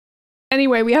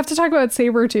Anyway, we have to talk about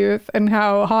Sabretooth and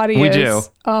how hot he is. We do.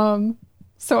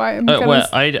 So I'm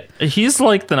gonna... he's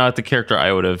like not the character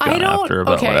I would have gone after,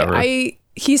 but whatever.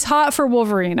 He's hot for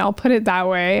Wolverine. I'll put it that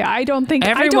way. I don't think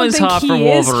everyone's hot for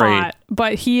Wolverine. Is hot,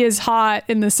 but he is hot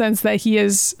in the sense that he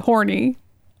is horny,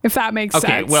 if that makes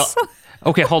sense.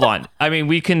 Okay, hold on. I mean,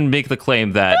 we can make the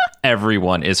claim that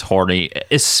everyone is horny,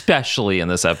 especially in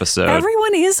this episode.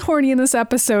 Everyone is horny in this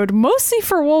episode, mostly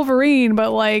for Wolverine,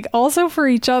 but like also for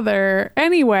each other.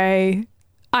 Anyway,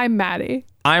 I'm Maddie.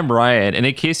 I'm Ryan, and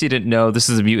in case you didn't know, this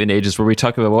is Mutant Ages, where we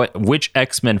talk about which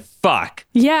X-Men fuck.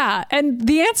 Yeah, and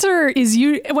the answer is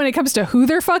when it comes to who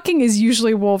they're fucking is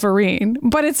usually Wolverine,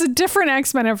 but it's a different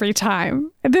X-Men every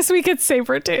time. This week it's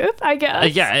Sabretooth, I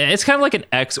guess. Yeah, it's kind of like an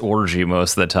X orgy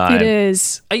most of the time. It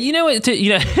is.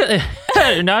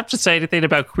 Not to say anything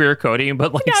about queer coding,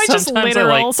 but like it's just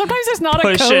literal. Sometimes there's not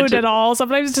a code at all.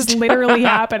 Sometimes it's just literally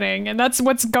happening, and that's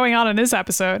what's going on in this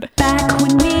episode. Back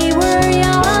when we were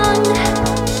young,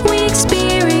 we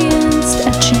experienced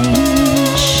a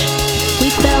change. We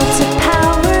felt a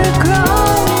power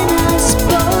grow in us,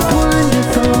 both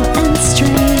wonderful and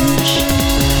strange.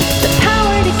 The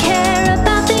power to care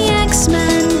about the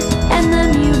X-Men and the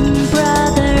Mutant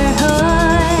Brotherhood.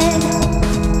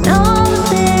 All of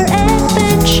their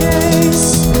adventures,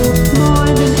 more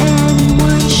than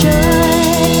anyone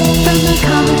should. From the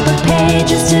comic book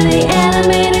pages to the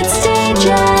animated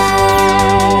stages.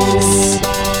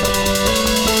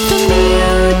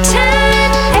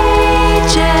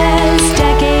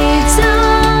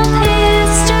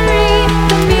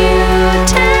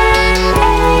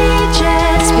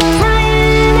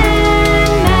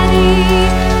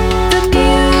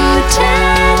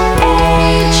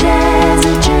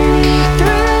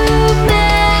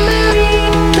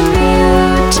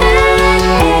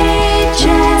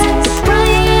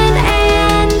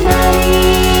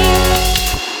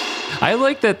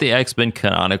 That the X-Men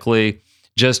canonically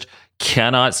just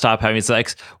cannot stop having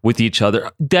sex with each other.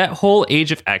 That whole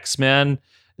Age of X-Men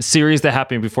series that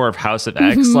happened before of House of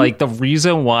X, like the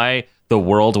reason why the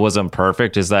world wasn't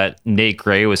perfect is that Nate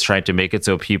Gray was trying to make it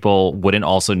so people wouldn't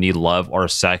also need love or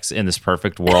sex in this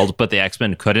perfect world, but the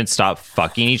X-Men couldn't stop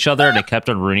fucking each other and it kept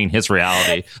on ruining his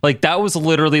reality. Like that was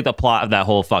literally the plot of that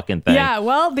whole fucking thing. Yeah,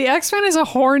 well, the X-Men is a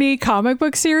horny comic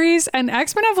book series and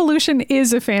X-Men Evolution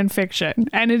is a fan fiction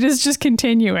and it is just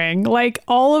continuing. Like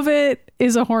all of it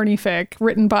is a horny fic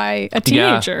written by a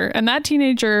teenager and that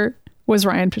teenager was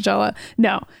Ryan Pagella.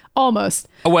 No, almost.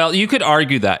 Well, you could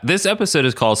argue that. This episode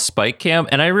is called SpykeCam,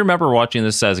 and I remember watching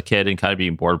this as a kid and kind of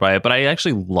being bored by it, but I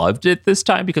actually loved it this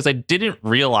time because I didn't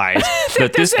realize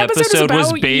that this episode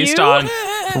was based on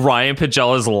Ryan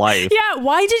Pagella's life. Yeah,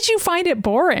 why did you find it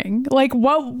boring? Like,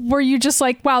 what were you just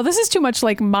like, wow, this is too much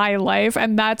like my life,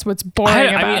 and that's what's boring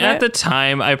about it? At the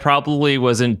time, I probably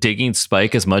wasn't digging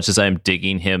Spike as much as I'm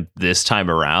digging him this time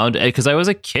around because I was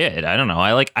a kid. I don't know.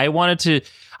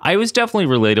 I was definitely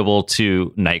relatable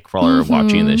to Nightcrawler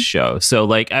watching this show. So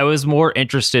like I was more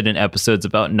interested in episodes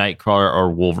about Nightcrawler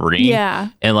or Wolverine. Yeah.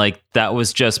 And like that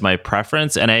was just my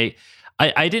preference. And I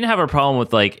didn't have a problem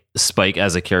with like Spike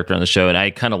as a character on the show. And I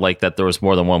kind of like that there was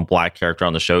more than one black character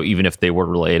on the show, even if they were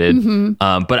related.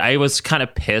 But I was kind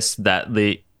of pissed that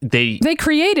they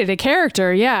created a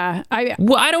character. Yeah. I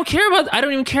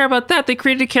don't even care about that. They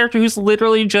created a character who's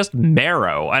literally just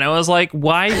Marrow. And I was like,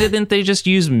 why didn't they just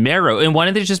use Marrow? And why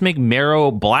didn't they just make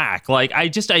Marrow black? Like, I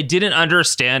didn't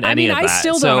understand any of that. I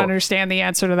still don't understand the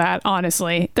answer to that,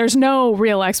 honestly. There's no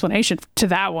real explanation to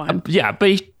that one. Yeah,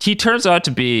 but he turns out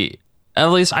to be,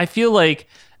 at least I feel like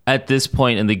at this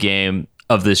point in the game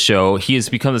of this show, he has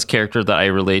become this character that I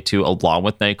relate to along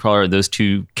with Nightcrawler, and those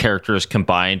two characters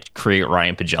combined create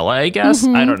Ryan Pagella, I guess.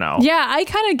 I don't know. Yeah,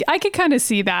 I could kind of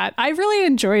see that. I really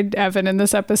enjoyed Evan in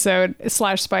this episode /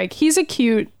 Spike. He's a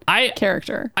cute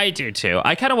character. I do too.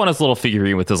 I kind of want his little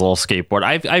figurine with his little skateboard.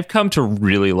 I've come to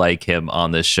really like him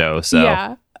on this show. So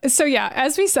yeah. So yeah,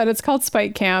 as we said, it's called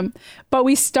SpykeCam, but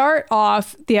we start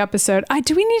off the episode.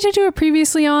 Do we need to do it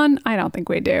previously on? I don't think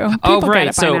we do. People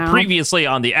right. So previously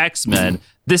on the X-Men,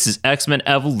 this is X-Men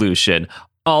Evolution.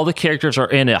 All the characters are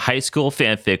in a high school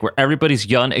fanfic where everybody's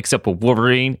young except for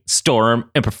Wolverine, Storm,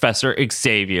 and Professor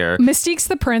Xavier. Mystique's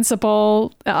the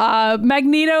principal.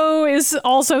 Magneto is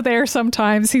also there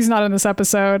sometimes. He's not in this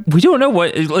episode. We don't know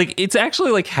what, like, it's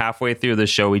actually like halfway through the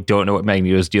show. We don't know what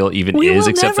Magneto's deal even is,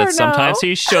 except that sometimes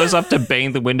he shows up to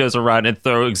bang the windows around and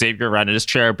throw Xavier around in his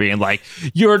chair being like,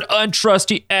 you're an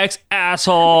untrusty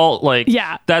ex-asshole. Like,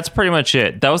 yeah, that's pretty much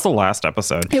it. That was the last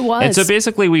episode. It was. And so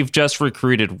basically we've just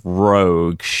recruited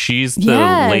Rogue. She's the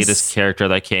latest character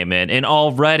that came in, and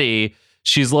already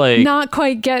she's like not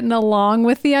quite getting along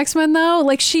with the X-Men though.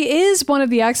 Like she is one of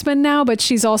the X-Men now, but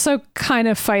she's also kind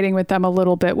of fighting with them a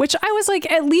little bit, which I was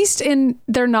like, at least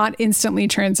they're not instantly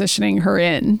transitioning her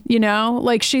in, you know,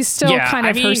 like she's still kind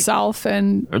of herself.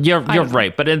 And you're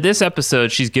right. But in this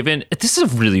episode, she's given, this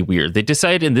is really weird. They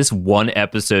decided in this one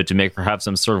episode to make her have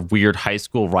some sort of weird high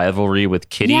school rivalry with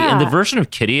Kitty. And the version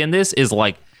of Kitty in this is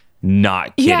like,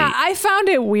 not Kitty. Yeah, I found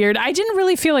it weird. I didn't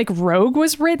really feel like Rogue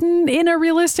was written in a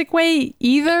realistic way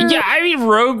either. Yeah, I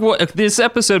mean, this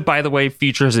episode, by the way,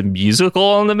 features a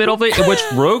musical in the middle of it, in which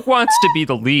Rogue wants to be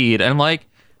the lead. And I'm like,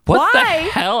 what the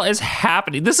hell is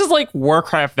happening? This is like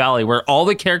Warcraft Valley, where all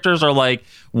the characters are like,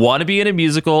 want to be in a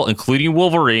musical, including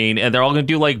Wolverine, and they're all going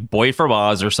to do like Boy from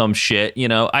Oz or some shit, you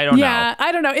know? I don't know. Yeah,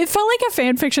 I don't know. It felt like a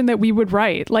fan fiction that we would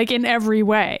write, like in every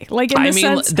way. Like in the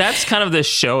sense, that's kind of the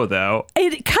show, though.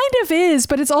 It kind of is,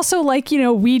 but it's also like, you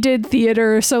know, we did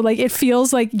theater, so like it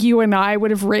feels like you and I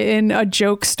would have written a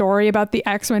joke story about the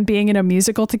X-Men being in a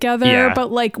musical together,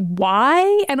 but like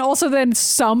why? And also then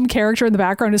some character in the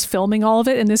background is filming all of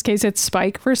it. In this case, it's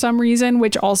Spike for some reason,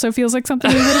 which also feels like something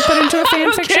we would have put into a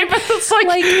fan fiction. But it's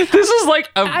like this is like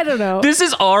I don't know. This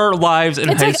is our lives in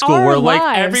high school where like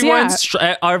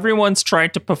everyone's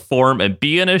trying to perform and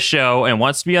be in a show and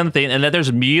wants to be on the thing, and then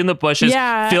there's me in the bushes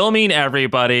filming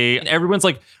everybody, and everyone's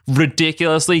like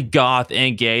ridiculously goth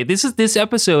and gay. This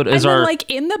episode is and then, like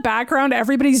in the background,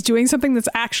 everybody's doing something that's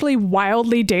actually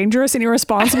wildly dangerous and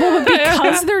irresponsible, but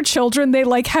because they're children, they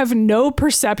like have no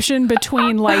perception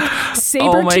between like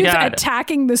Sabretooth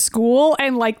attacking the school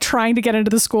and like trying to get into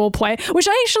the school play, which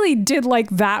I actually did like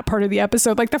that part of the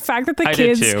episode. Like the fact that the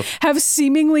kids have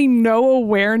seemingly no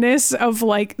awareness of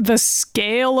like the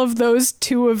scale of those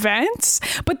two events,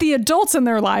 but the adults in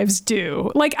their lives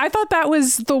do. Like I thought that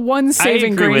was the one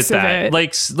saving grace of it.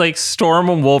 Like Storm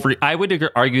and Wolverine, I would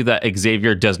argue that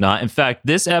Xavier does not. In fact,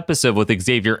 this episode with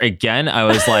Xavier, again, I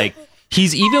was like,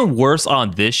 he's even worse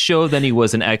on this show than he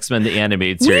was in X-Men the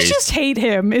Animated Series. We just hate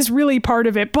him is really part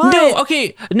of it. But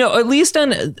no, at least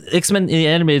on X-Men the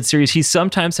Animated Series, he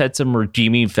sometimes had some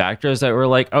redeeming factors that were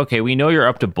like, okay, we know you're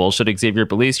up to bullshit, Xavier,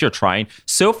 but at least you're trying.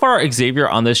 So far, Xavier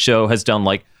on this show has done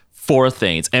like 4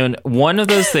 things. And one of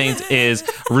those things is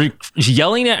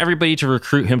yelling at everybody to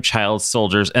recruit him child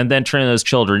soldiers and then turning those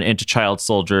children into child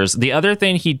soldiers. The other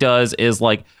thing he does is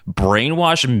like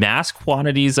brainwash mass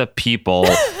quantities of people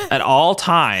at all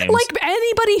times. Like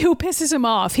anybody who pisses him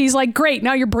off, he's like, great,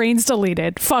 now your brain's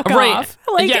deleted. Fuck off.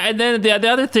 Like, and then the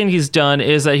other thing he's done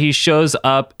is that he shows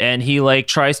up and he like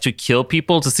tries to kill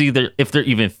people to see if they're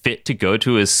even fit to go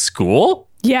to his school.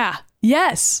 Yeah.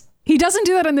 Yes. He doesn't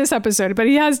do that in this episode, but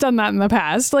he has done that in the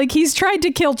past. Like he's tried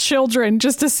to kill children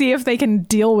just to see if they can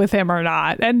deal with him or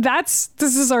not. And this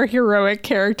is our heroic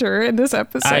character in this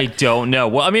episode. I don't know.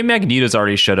 Well, I mean, Magneto's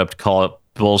already showed up to call it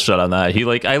bullshit on that. He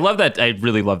like, I love that. I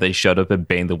really love that he showed up and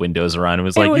banged the windows around and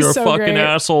was like, you're so a fucking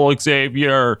asshole,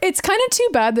 Xavier. It's kind of too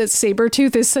bad that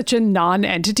Sabretooth is such a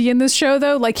non-entity in this show,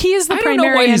 though. Like he is the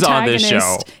primary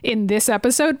antagonist in this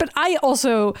episode, but I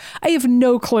have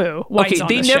no clue why he's on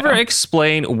this show. They never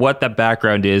explain what the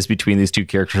background is between these two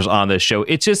characters on this show.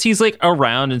 It's just he's like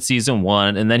around in season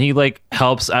 1 and then he like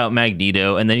helps out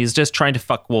Magneto and then he's just trying to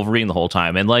fuck Wolverine the whole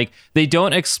time. And like they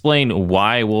don't explain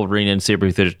why Wolverine and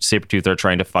Sabretooth are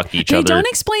trying to fuck each other. They don't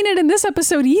explain it in this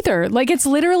episode either. Like it's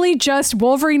literally just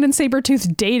Wolverine and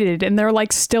Sabretooth dated and they're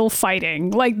like still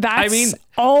fighting. Like that's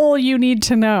all you need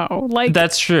to know. Like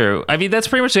that's true. I mean, that's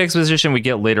pretty much the exposition we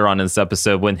get later on in this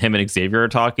episode when him and Xavier are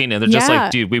talking and they're just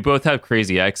like, dude, we both have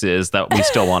crazy exes that we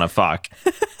still want to fuck.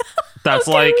 That's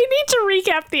okay, like we need to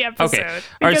recap the episode. Okay.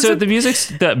 All right. So the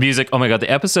music. Oh my God.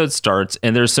 The episode starts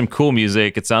and there's some cool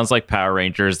music. It sounds like Power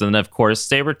Rangers. And then of course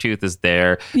Sabretooth is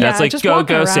there. And it's like, go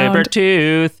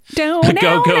Sabretooth. Go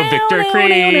Victor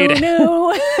Creed.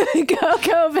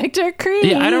 Go Victor Creed.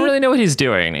 Yeah. I don't really know what he's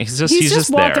doing. He's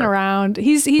just walking there. around.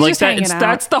 He's like just hanging out.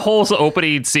 That's the whole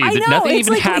opening scene. I know, nothing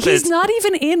even happens. He's not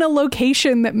even in a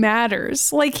location that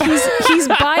matters. Like he's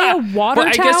by a water tower.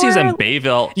 I guess he's in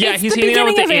Bayville. Yeah. He's hanging out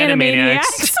with the Animaniacs. Oh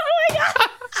my God.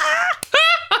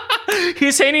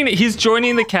 He's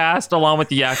joining the cast along with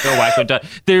the Yakko Wacko Dot.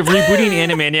 They're rebooting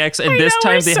Animaniacs, and this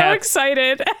time they have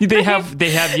excited. They have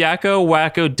Yakko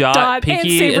Wacko Dot,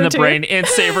 Pinky in the Brain, and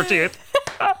Sabretooth.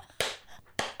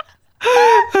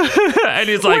 And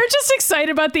he's like, we're just excited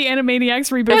about the Animaniacs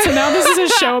reboot, so now this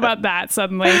is a show about that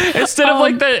suddenly. Instead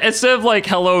of like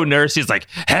hello nurse, he's like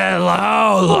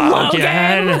hello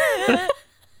Logan.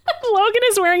 Logan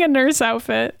is wearing a nurse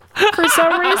outfit for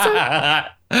some reason.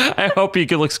 I hope he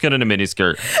looks good in a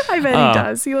miniskirt. I bet he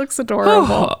does. He looks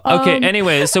adorable. Okay,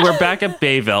 anyway, so we're back at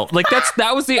Bayville. Like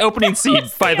that was the opening scene,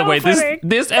 by the way.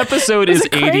 This episode is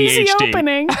crazy ADHD.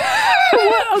 Opening.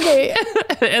 What? Okay.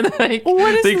 And like,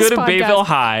 what is they this go to podcast? Bayville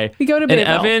High. We go to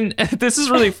Bayville. And Evan, this is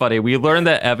really funny. We learned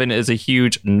that Evan is a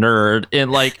huge nerd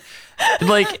and like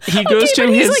he goes to but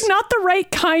his. He's like not the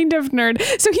right kind of nerd.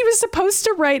 So he was supposed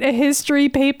to write a history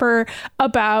paper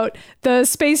about the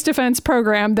space defense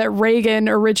program that Reagan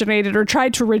originated or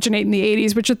tried to originate in the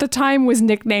 80s, which at the time was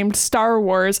nicknamed Star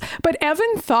Wars. But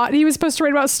Evan thought he was supposed to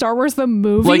write about Star Wars the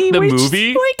movie. Like the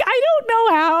movie? Like, I don't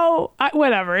know how.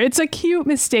 Whatever. It's a cute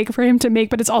mistake for him to make,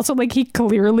 but it's also like he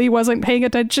clearly wasn't paying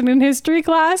attention in history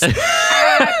class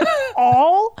at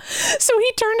all. So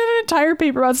he turned in an entire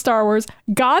paper about Star Wars,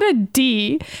 got a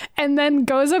D, and then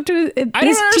goes up to his I don't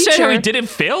understand teacher. how he didn't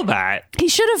fail that. He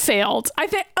should have failed. I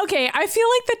feel like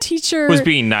the teacher Was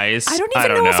being nice. I don't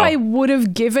even know if I would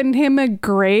have given him a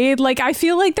grade. Like, I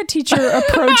feel like the teacher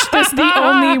approached this the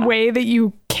only way that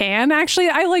you can. Actually,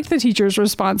 I liked the teacher's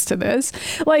response to this.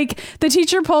 Like, the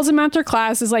teacher pulls him after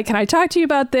class, is like, can I talk to you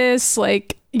about this?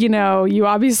 Like, you know, you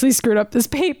obviously screwed up this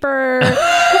paper.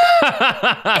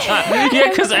 Yeah,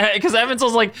 because Evans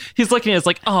was like, he's looking at it, it's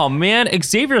like, oh man,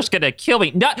 Xavier's gonna kill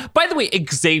me. Not, by the way,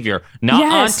 Xavier, not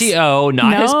Auntie O,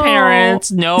 not his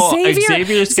parents. No,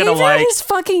 Xavier's gonna like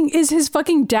is his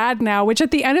fucking dad now. Which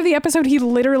at the end of the episode he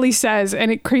literally says,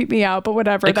 and it creeped me out. But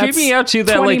whatever. It creeped me out too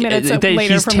that like that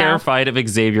he's terrified of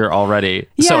Xavier already.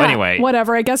 Yeah, so anyway,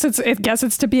 whatever. I guess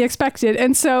it's to be expected.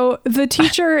 And so the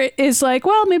teacher is like,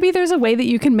 well, maybe there's a way that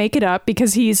you can make it up,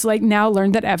 because he's like now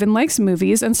learned that Evan likes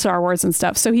movies and Star Wars and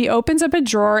stuff. So he opens up a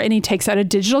drawer and he takes out a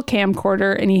digital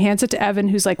camcorder and he hands it to Evan,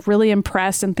 who's like really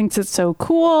impressed and thinks it's so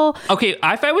cool. Okay,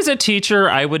 if I was a teacher,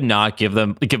 I would not give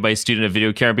my student a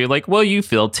video camera and be like, well, you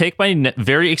Phil, take my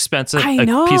very expensive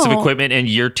piece of equipment in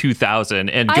year 2000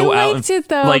 and go out and it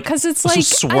though, like, because it's like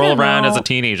swirl around as a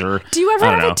teenager. Do you ever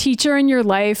have a teacher in your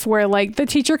life where like the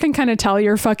teacher can kind of tell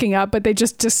you're fucking up, but they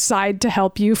just decide to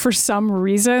help you for some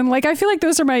reason? Like, I feel like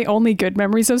those are my only good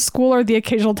memories of school, or the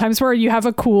occasional times where you have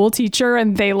a cool teacher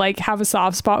and they like have a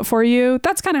soft spot for you.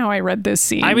 That's kind of how I read this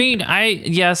scene. I mean,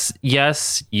 yes.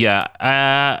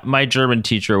 My German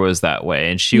teacher was that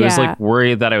way, and she was like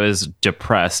worried that I was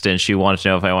depressed, and she wanted to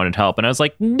know if I wanted help. And I was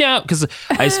like, no, because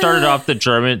I started off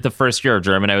the first year of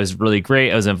German, I was really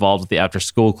great. I was involved with the after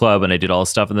school club and I did all this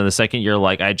stuff. And then the second year,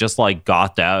 like I just like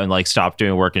got out and like stopped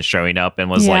doing work and showing up and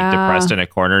was like depressed in a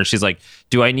corner. And she's like,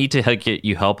 do I need to get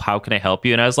you help? How can I help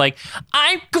you? And I was like,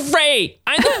 I'm great.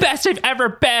 I'm the best I've ever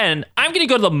been. I'm going to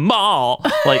go to the mall.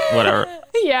 Like, whatever.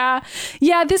 Yeah,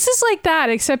 this is like that,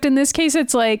 except in this case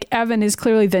it's like Evan is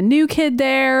clearly the new kid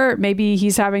there. Maybe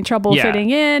he's having trouble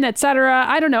fitting in, etc.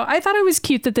 I don't know. I thought it was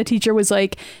cute that the teacher was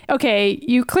like, okay,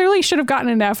 you clearly should have gotten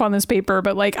an F on this paper,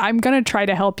 but like I'm gonna try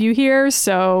to help you here,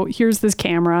 so here's this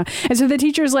camera. And so the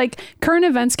teacher's like, current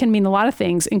events can mean a lot of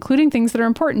things, including things that are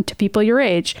important to people your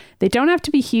age. They don't have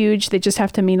to be huge, they just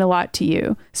have to mean a lot to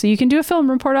you. So you can do a film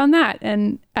report on that.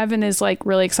 And Evan is like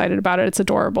really excited about it. It's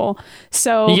adorable.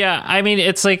 So yeah, I mean,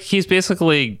 it's like he's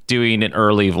basically doing an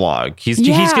early vlog. He's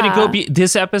gonna go be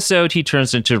this episode. He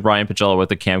turns into Ryan Pagella with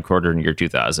a camcorder in year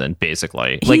 2000,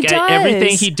 basically.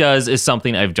 Everything he does is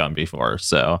something I've done before.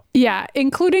 So yeah,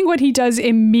 including what he does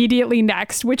immediately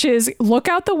next, which is look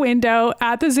out the window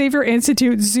at the Xavier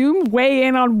Institute, zoom way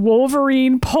in on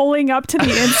Wolverine pulling up to the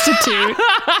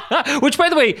Institute. Which, by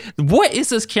the way, what is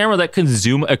this camera that can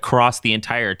zoom across the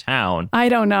entire town? I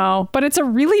don't know, but it's a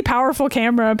really powerful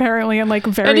camera apparently, and like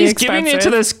very and he's expensive. Giving it to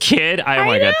this kid.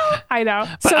 I know.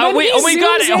 But, so oh my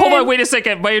god! Hold on, wait a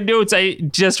second. My notes. I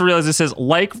just realized it says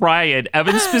like Ryan.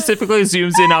 Evan specifically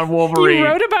zooms in on Wolverine. You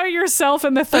wrote about yourself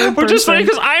in the third person. Which is funny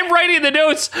because I'm writing the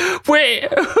notes. Wait.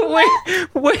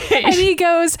 And he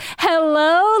goes,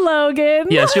 "Hello, Logan."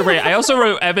 Yes, you're right. I also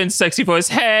wrote Evan's sexy voice.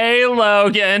 Hey,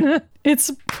 Logan.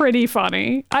 It's pretty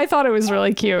funny. I thought it was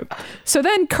really cute. So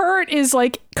then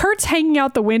Kurt's hanging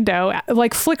out the window,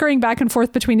 like flickering back and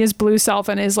forth between his blue self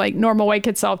and his like normal white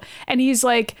kid self. And he's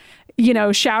like, you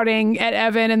know, shouting at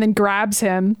Evan and then grabs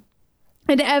him.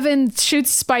 And Evan shoots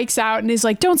spikes out and is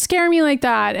like, don't scare me like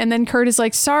that. And then Kurt is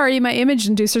like, sorry, my image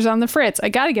inducer's on the fritz. I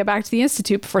got to get back to the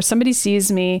Institute before somebody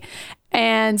sees me.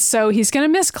 And so he's going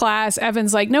to miss class.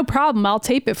 Evan's like, no problem, I'll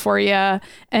tape it for you.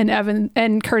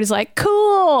 And Kurt is like,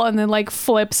 cool. And then like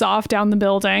flips off down the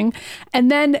building.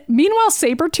 And then meanwhile,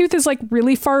 Sabretooth is like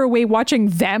really far away watching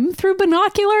them through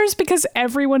binoculars, because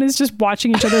everyone is just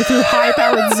watching each other through high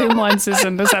powered zoom lenses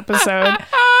in this episode.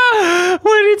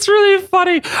 When it's really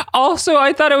funny. Also,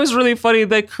 I thought it was really funny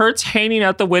that Kurt's hanging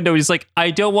out the window. He's like,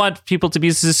 I don't want people to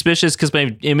be suspicious because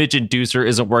my image inducer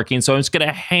isn't working, so I'm just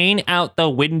gonna hang out the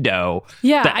window.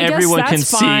 Yeah, that I everyone guess that's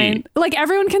can fine. see. Like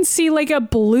everyone can see like a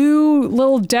blue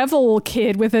little devil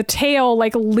kid with a tail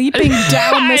like leaping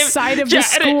down the side of the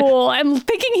school and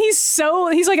thinking he's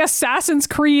like Assassin's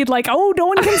Creed, like, oh, no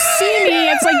one can see me.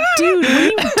 It's like, dude, what are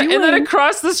you doing? And then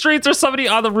across the streets there's somebody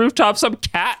on the rooftop, some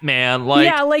cat man, like,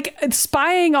 yeah, like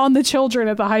spying on the children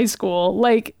at the high school.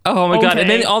 Like, oh my god. okay. And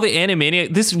then all the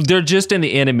Animaniacs, they're just in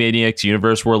the Animaniacs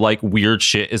universe where like weird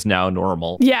shit is now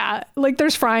normal. Yeah, like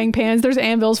there's frying pans, there's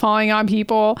anvils falling on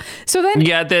people. So then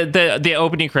yeah, the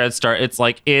opening credits start. It's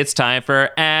like, it's time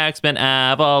for X-Men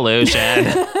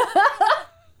Evolution.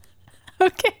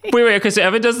 okay. Wait, because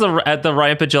Evan does the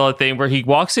Ryan Pagella thing where he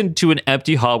walks into an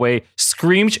empty hallway,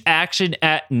 screams action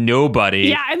at nobody.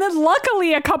 Yeah, and then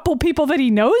luckily a couple people that he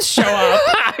knows show up.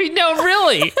 I know,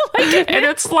 really. And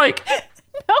it's like,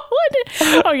 no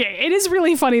one. Okay, it is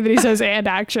really funny that he says and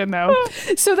action though.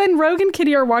 So then Rogue and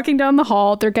Kitty are walking down the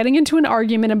hall. They're getting into an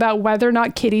argument about whether or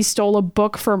not Kitty stole a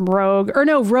book from Rogue. Or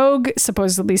no, Rogue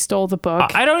supposedly stole the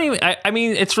book. I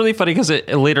mean, it's really funny because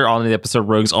later on in the episode,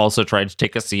 Rogue's also trying to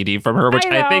take a CD from her, which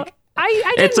I think...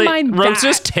 I didn't mind Rogue's that.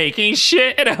 just taking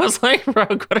shit, and I was like,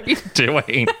 Rogue, what are you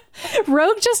doing?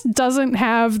 Rogue just doesn't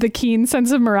have the keen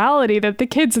sense of morality that the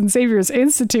kids in Xavier's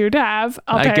Institute have,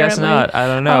 apparently. I guess not. I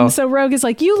don't know. So Rogue is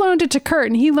like, you loaned it to Kurt,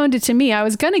 and he loaned it to me. I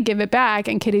was going to give it back.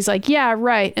 And Kitty's like, yeah,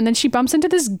 right. And then she bumps into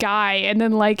this guy and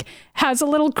then like has a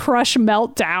little crush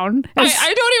meltdown.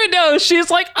 I don't even know.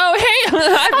 She's like, oh, hey.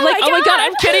 Oh my God,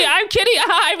 I'm Kitty.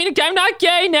 I mean, I'm not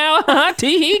gay now.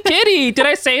 Kitty. Did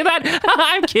I say that?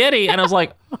 I'm Kitty. And I was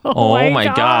like, oh my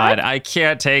God, I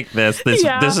can't take this.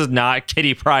 This is not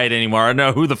Kitty Pryde anymore. I don't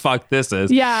know who the fuck this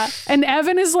is. Yeah. And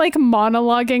Evan is like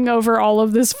monologuing over all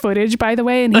of this footage, by the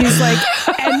way. And he's like,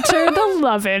 enter the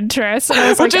love interest. And I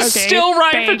was Which like, is okay, still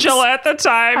Ryan thanks. Pagella at the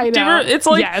time. I know. It's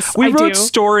like, yes, we I wrote do.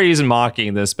 stories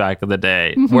mocking this back in the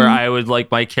day where I would like,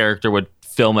 my character would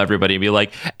film everybody and be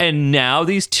like, and now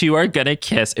these two are gonna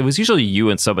kiss. It was usually you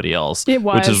and somebody else. It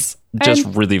was. Which is just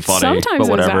really funny. Sometimes but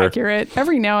whatever. it was accurate,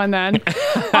 every now and then.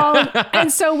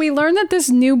 And so we learn that this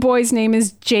new boy's name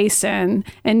is Jason,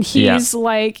 and he's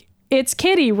like, it's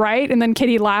Kitty, right? And then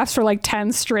Kitty laughs for like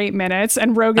 10 straight minutes,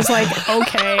 and Rogue is like,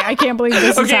 okay, I can't believe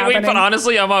this is happening. Wait, but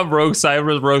honestly, I'm on Rogue's side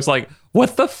where Rogue's like,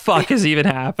 what the fuck is even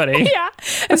happening? Yeah.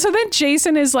 And so then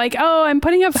Jason is like, oh, I'm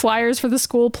putting up flyers for the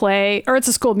school play, or it's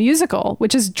a school musical,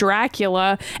 which is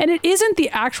Dracula. And it isn't the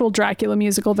actual Dracula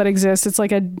musical that exists. It's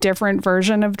like a different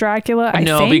version of Dracula, I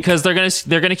think. Because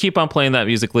they're gonna keep on playing that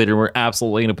music later. We're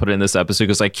absolutely gonna put it in this episode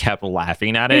because I kept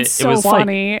laughing at it. It's so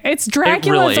funny. It's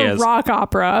Dracula the rock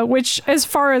opera, which, as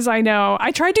far as I know,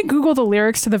 I tried to Google the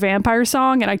lyrics to the vampire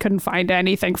song and I couldn't find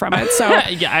anything from it. So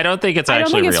yeah, I don't think it's actually I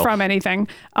don't think real. it's from anything.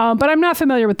 But I'm not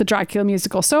familiar with the Dracula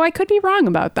musical, so I could be wrong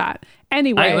about that.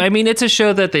 Anyway, I mean, it's a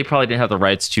show that they probably didn't have the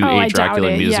rights to a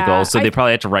Dracula musical, so they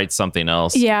probably had to write something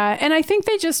else. Yeah, and I think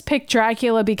they just picked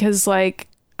Dracula because, like,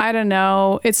 I don't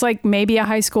know, it's like maybe a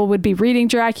high school would be reading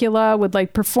Dracula, would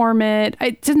like perform it.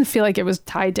 It didn't feel like it was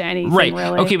tied to anything, right.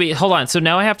 Really. Okay, but hold on. So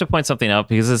now I have to point something out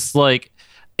because it's like,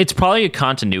 it's probably a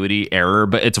continuity error,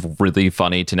 but it's really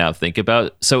funny to now think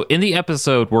about. So in the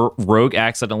episode where Rogue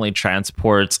accidentally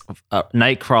transports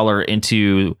Nightcrawler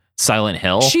into Silent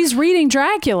Hill, she's reading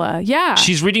Dracula. Yeah.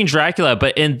 She's reading Dracula,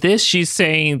 but in this, she's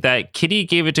saying that Kitty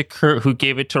gave it to Kurt, who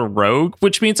gave it to Rogue,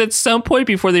 which means at some point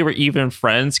before they were even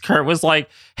friends, Kurt was like,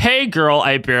 hey, girl,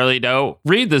 I barely know.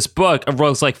 Read this book. And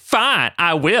Rogue's like, fine,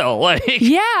 I will. Like,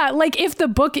 yeah, like if the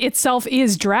book itself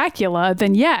is Dracula,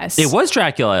 then yes. It was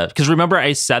Dracula. Because remember,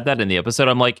 I said that in the episode.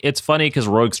 I'm like, it's funny because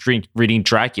Rogue's reading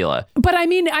Dracula. But I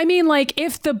mean, like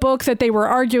if the book that they were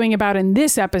arguing about in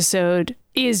this episode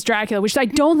is Dracula, which I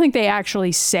don't think they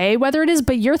actually say whether it is,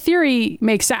 but your theory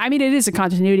makes sense. I mean, it is a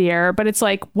continuity error, but it's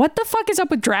like, what the fuck is up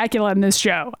with Dracula in this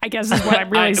show? I guess is what I'm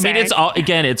really saying. I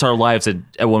mean, it's our lives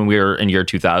when we were in year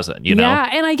 2000, you know? Yeah,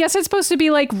 and I guess it's supposed to be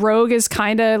like Rogue is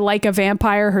kind of like a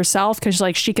vampire herself because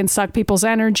like she can suck people's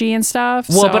energy and stuff.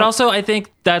 Well, but also I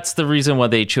think that's the reason why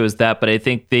they chose that, but I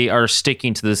think they are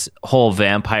sticking to this whole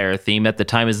vampire theme at the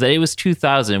time is that it was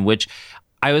 2000, which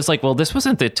I was like, well, this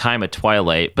wasn't the time of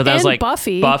Twilight, but that was like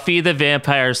Buffy the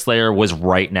Vampire Slayer was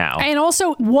right now, and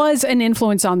also was an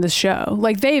influence on the show.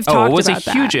 Like they've talked about that. It was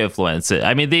a huge influence.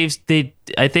 I mean,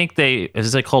 I think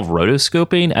is it called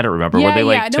rotoscoping? I don't remember. Yeah,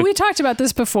 where they no, we talked about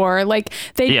this before. Like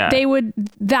they would,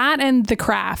 that and The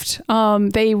Craft.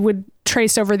 They would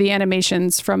trace over the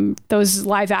animations from those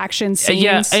live action scenes.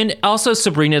 Yeah, and also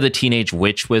Sabrina the Teenage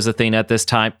Witch was a thing at this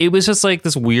time. It was just like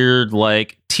this weird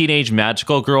like teenage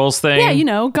magical girls thing. Yeah, you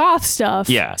know, goth stuff.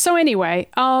 Yeah. So anyway,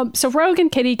 so Rogue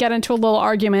and Kitty get into a little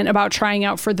argument about trying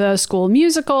out for the school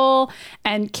musical,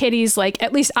 and Kitty's like,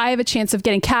 at least I have a chance of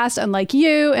getting cast, unlike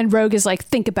you. And Rogue is like,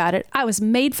 think about it. I was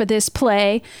made for this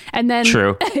play. And then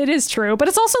True. It is true. But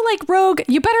it's also like, Rogue,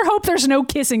 you better hope there's no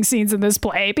kissing scenes in this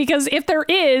play, because if there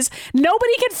is,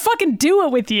 nobody can fucking do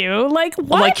it with you. Like,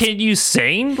 what? Like, can you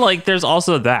sing? Like, there's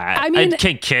also that. I mean, and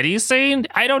can Kitty sing?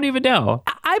 I don't even know.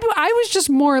 I was just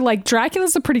more like,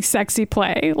 Dracula's a pretty sexy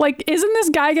play. Like, isn't this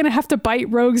guy going to have to bite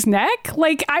Rogue's neck?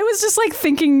 Like, I was just like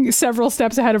thinking several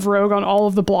steps ahead of Rogue on all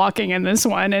of the blocking in this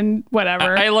one and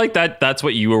whatever. I like that. That's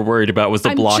what you were worried about, was the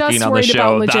I'm blocking just on the worried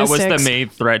show. about That was the logistics. main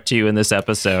threat to you in this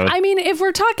episode. I mean, if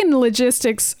we're talking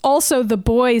logistics, also the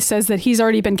boy says that he's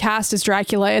already been cast as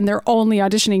Dracula and they're only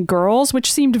auditioning girls,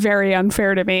 which seemed very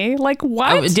unfair to me. Like,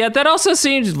 what? Yeah, that also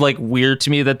seems like weird to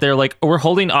me that they're like, we're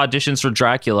holding auditions for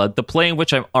Dracula, the play in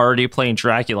which I'm already playing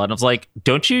Dracula. And I was like,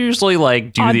 don't you usually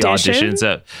like do the Audition?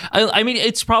 auditions? I mean,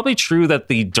 it's probably true that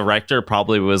the director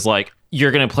probably was like,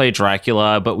 you're going to play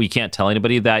Dracula, but we can't tell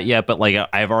anybody that yet. But like,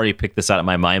 I've already picked this out of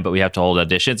my mind, but we have to hold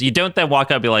auditions. You don't then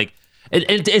walk out and be like,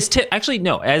 actually,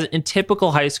 no, as in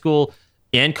typical high school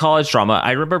and college drama,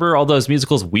 I remember all those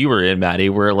musicals we were in, Maddie,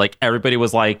 where like everybody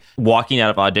was like walking out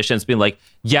of auditions being like,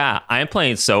 yeah, I'm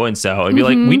playing so-and-so. And be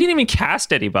like, we didn't even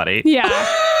cast anybody. Yeah.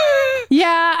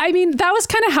 Yeah, I mean, that was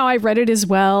kind of how I read it as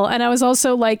well. And I was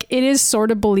also like, it is sort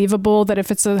of believable that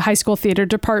if it's a high school theater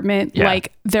department,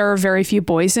 like there are very few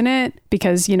boys in it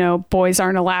because, you know, boys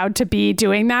aren't allowed to be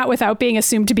doing that without being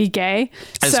assumed to be gay.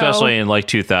 Especially in like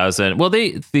 2000. Well,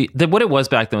 what it was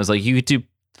back then was like you could do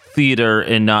theater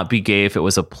and not be gay if it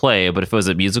was a play, but if it was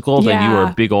a musical, then you were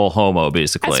a big old homo,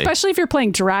 basically. Especially if you're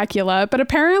playing Dracula. But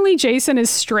apparently Jason is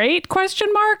straight, ?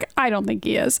 I don't think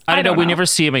he is. I don't know. We never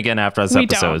see him again after this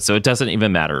episode, so it doesn't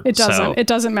even matter. It doesn't. It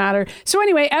doesn't matter. So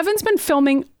anyway, Evan's been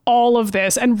filming all of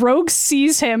this and Rogue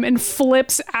sees him and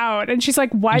flips out and she's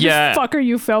like, why the fuck are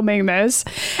you filming this?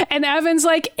 And Evan's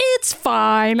like, it's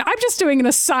fine, I'm just doing an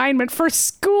assignment for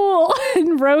school.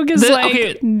 And Rogue is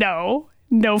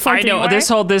no fucking I know.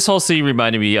 way. This whole scene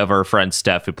reminded me of our friend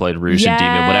Steph who played Rouge and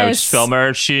Demon. When I would film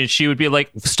her, she would be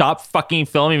like, stop fucking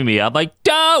filming me. I'm like,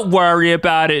 don't worry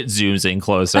about it. Zooms in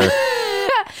closer.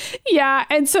 Yeah.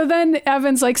 And so then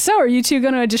Evan's like, so are you two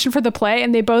going to audition for the play?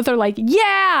 And they both are like,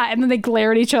 yeah. And then they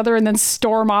glare at each other and then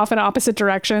storm off in opposite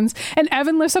directions. And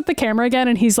Evan lifts up the camera again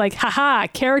and he's like, haha,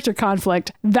 character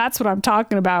conflict. That's what I'm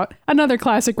talking about. Another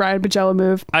classic Ryan Pagello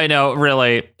move. I know,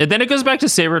 really. And then it goes back to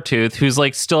Sabretooth, who's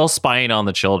like still spying on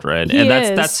the children.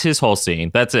 That's his whole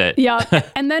scene. That's it. Yeah.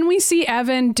 And then we see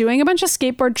Evan doing a bunch of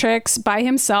skateboard tricks by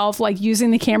himself, like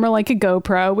using the camera like a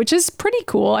GoPro, which is pretty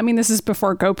cool. I mean, this is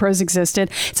before GoPros existed.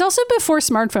 It's also before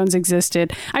smartphones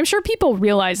existed. I'm sure people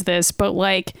realize this, but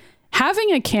like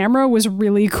having a camera was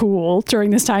really cool during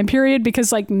this time period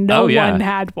because like no one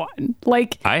had one.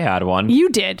 Like I had one. You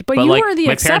did, but you like, were the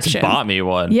exception. My parents bought me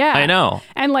one. Yeah. I know.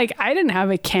 And like I didn't have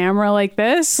a camera like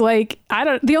this. Like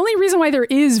the only reason why there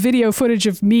is video footage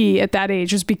of me at that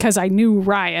age is because I knew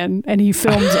Ryan and he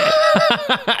filmed it.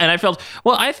 And I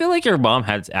feel like your mom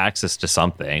had access to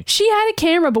something. She had a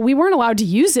camera, but we weren't allowed to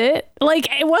use it. Like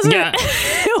it wasn't. Yeah.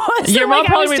 It wasn't your mom like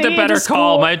probably made the better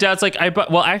call. My dad's like,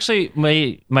 actually,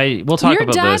 we'll talk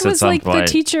about this at some point. Your dad was like the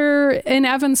teacher in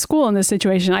Evan's school in this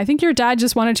situation. I think your dad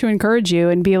just wanted to encourage you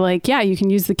and be like, yeah, you can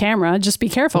use the camera. Just be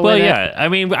careful with it. I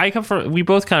mean, we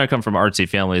both kind of come from artsy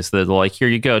families that are like, here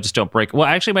you go, just don't break. Well,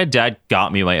 actually, my dad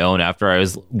got me my own after I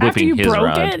was whipping his around.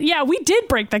 After you broke it? Yeah, we did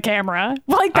break the camera.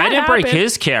 Like that I didn't happened. break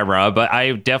his camera, but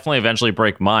I definitely eventually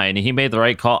break mine. He made the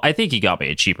right call. I think he got me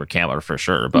a cheaper camera for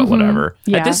sure, but whatever.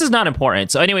 Yeah. This is not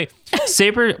important. So anyway,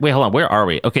 wait, hold on. Where are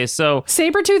we? Okay, so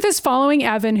Sabretooth is following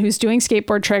Evan, who's doing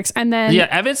skateboard tricks, and then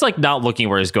Evan's like not looking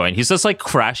where he's going. He's just like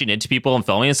crashing into people and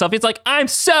filming and stuff. He's like, I'm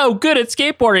so good at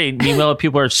skateboarding. Meanwhile,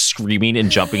 people are screaming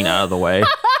and jumping out of the way.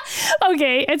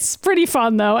 Okay, it's pretty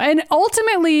fun though. And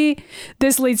ultimately,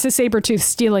 this leads to Sabretooth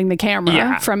stealing the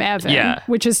camera from Evan,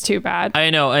 which is too bad. I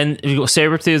know. And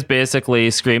Sabretooth basically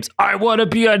screams, I want to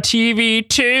be on TV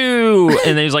too.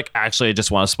 And then he's like, actually, I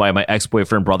just want to spy my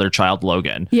ex-boyfriend, brother, child,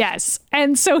 Logan. Yes.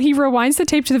 And so he rewinds the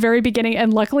tape to the very beginning.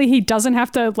 And luckily, he doesn't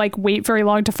have to like wait very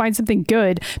long to find something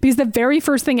good because the very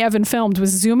first thing Evan filmed was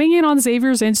zooming in on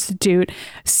Xavier's Institute,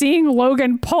 seeing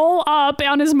Logan pull up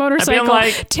on his motorcycle,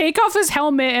 like, take off his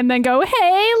helmet, and then go,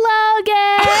 hey,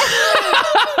 Logan.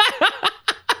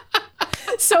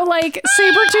 So like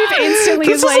Sabretooth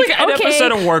instantly is like an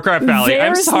episode of Warcraft Valley.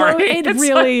 I'm sorry.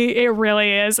 It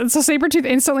really is. And so Sabretooth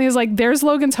instantly is like, there's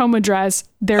Logan's home address.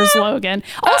 There's Logan.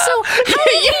 Also, how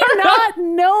did you not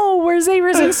know where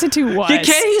Xavier's Institute was? Can't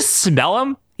he smell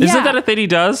him? Isn't that a thing he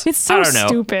does? It's so I don't know.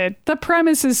 stupid. The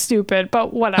premise is stupid,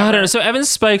 but whatever. I don't know. So Evan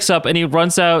spikes up and he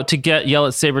runs out to yell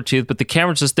at Sabretooth, but the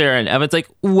camera's just there and Evan's like,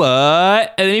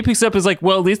 what? And then he picks up and is like,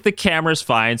 well, at least the camera's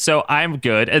fine, so I'm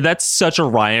good. And that's such a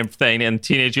Ryan thing in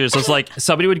teenage years. It's like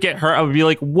somebody would get hurt, I would be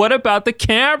like, what about the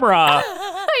camera?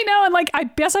 I know, and like I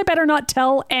guess I better not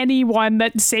tell anyone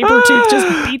that Sabretooth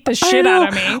just beat the shit out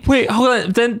of me. Wait, hold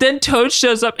on. Then Toad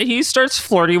shows up and he starts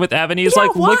flirting with Evan. He's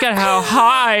like, look at how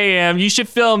hot I am. You should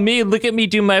film me. Look at me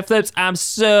do my flips. I'm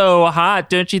so hot.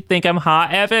 Don't you think I'm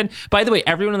hot, Evan? By the way,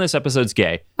 everyone in this episode's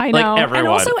gay. I know. Like, everyone. And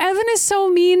also Evan is so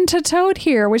mean to Toad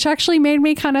here, which actually made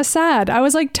me kind of sad. I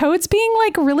was like, Toad's being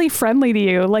like really friendly to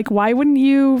you. Like, why wouldn't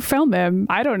you film him?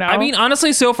 I don't know. I mean,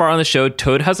 honestly, so far on the show,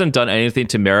 Toad hasn't done anything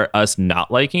to merit us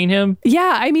not liking him.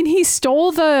 Yeah, I mean, he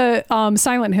stole the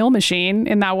Silent Hill machine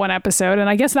in that one episode, and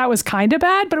I guess that was kind of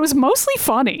bad, but it was mostly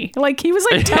funny. Like, he was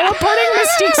like teleporting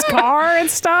Mystique's car and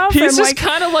stuff. He's and, just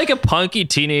kind of like a punky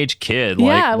teenage kid.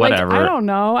 Yeah, like, whatever. I don't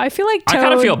know. I feel like Toad... I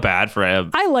kind of feel bad for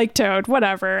him. I like Toad,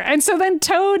 whatever. And so then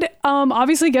Toad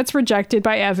obviously gets rejected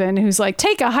by Evan, who's like,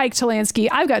 take a hike, Talansky.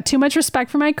 I've got too much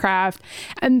respect for my craft.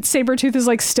 And Sabretooth is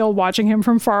like still watching him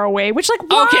from far away, which like,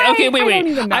 why? Okay,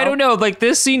 wait. I don't know. Like,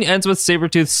 this scene ends with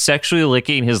Sabretooth sexually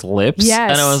licking his lips.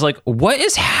 Yes. And I was like, what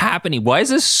is happening? Why is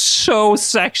this so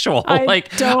sexual? I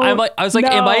was like,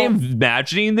 am I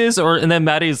imagining this? And then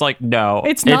Maddie's like, no,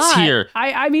 it's not. It's here.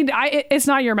 I mean, it's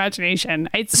not your imagination.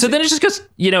 So then it's just because,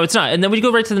 it's not. And then we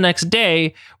go right to the next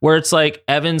day where it's like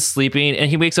Evan's sleeping and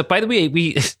he wakes up. By the way,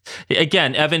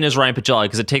 again, Evan is Ryan Pagella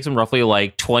because it takes him roughly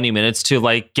like 20 minutes to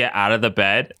like get out of the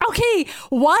bed. Okay,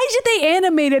 why did they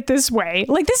animate it this way?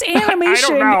 Like, this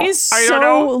animation is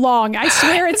so long. I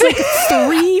swear it's like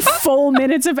 3 full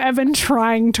minutes of Evan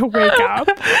trying to wake up.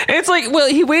 It's like, well,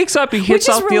 he wakes up, he hits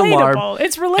off the alarm.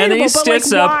 It's relatable. And then he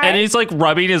sits up why? and he's like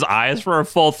rubbing his eyes for a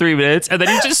full 3 minutes. And then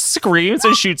he just screams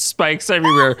and shoots spikes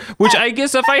everywhere, which I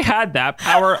guess if I had that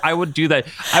power, I would do that.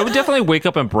 I would definitely wake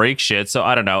up and break shit. So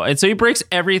I don't know. And so he breaks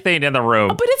everything in the room.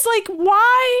 But it's like,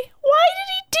 why? Why did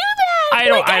he do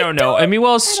that? I don't know. I mean,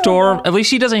 well, Storm, at least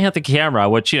she doesn't hit the camera,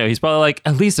 which, he's probably like,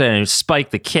 at least I didn't spike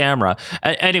the camera.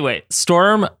 Anyway,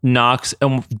 Storm knocks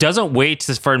and doesn't wait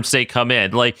for him to say, come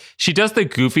in. Like, she does the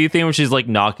goofy thing where she's like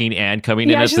knocking and coming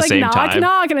in at the same time.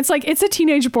 Knock. And it's like, it's a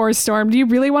teenage boy, Storm. Do you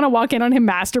really want to walk in on him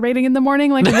masturbating in the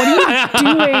morning? Like, what are you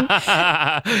doing?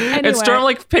 Anyway. And Storm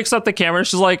like picks up the camera and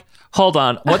she's like, hold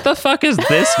on, what the fuck is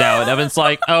this now? And Evan's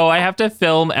like, oh, I have to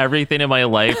film everything in my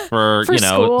life for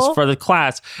school? For the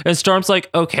class. And Storm's like,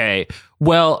 okay,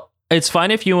 well, it's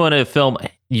fine if you want to film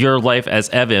your life as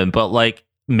Evan, but like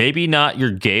maybe not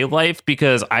your gay life,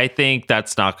 because I think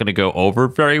that's not going to go over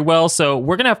very well. So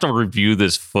we're going to have to review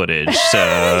this footage. So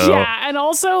yeah. And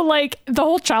also like the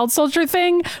whole child soldier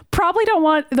thing, probably don't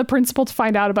want the principal to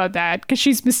find out about that because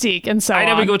she's Mystique. And so I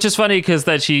know, which is funny because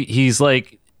that he's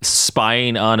like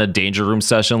spying on a danger room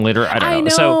session later. I don't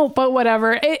know. But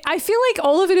whatever. I feel like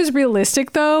all of it is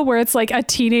realistic though, where it's like a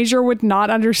teenager would not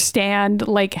understand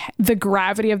like the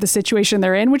gravity of the situation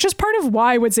they're in, which is part of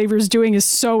why what Xavier's doing is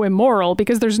so immoral,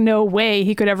 because there's no way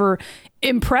he could ever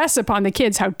impress upon the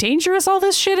kids how dangerous all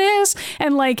this shit is.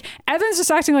 And like Evan's just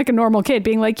acting like a normal kid,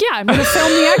 being like, yeah, I'm gonna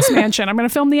film the X Mansion, I'm gonna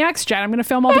film the X Jet, I'm gonna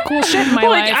film all the cool shit in my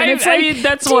life. And I mean,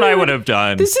 that's what I would have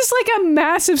done. This is like a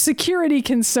massive security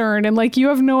concern, and like you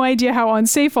have no idea how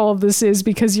unsafe all of this is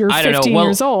because you're 15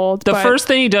 years old. The first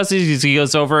thing he does is he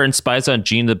goes over and spies on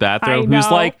Jean in the bathroom,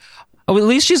 who's like, oh, at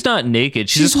least she's not naked.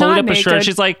 She's just holding up a shirt.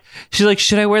 She's like,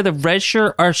 should I wear the red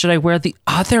shirt or should I wear the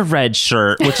other red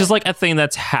shirt? Which is like a thing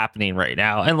that's happening right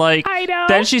now. And like, I know.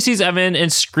 Then she sees Evan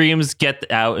and screams,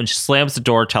 "Get out!" and she slams the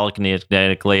door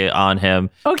telekinetically on him.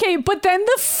 Okay, but then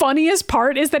the funniest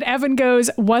part is that Evan goes,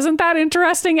 "Wasn't that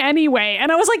interesting anyway?"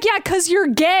 And I was like, "Yeah, because you're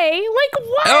gay." Like,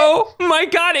 what? Oh my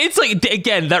god! It's like,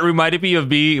 again, that reminded me of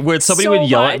me where somebody would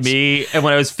yell at me, and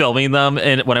when I was filming them,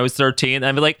 and when I was 13,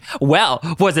 I'd be like, "Well,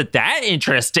 was it that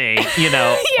interesting?"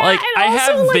 Yeah, like I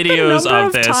have videos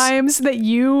of this times that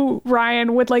you,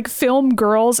 Ryan, would like film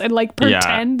girls and like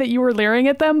pretend that you were leering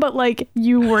at them, but like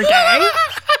you were gay.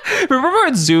 Remember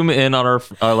I'd zoom in on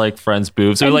our like friends'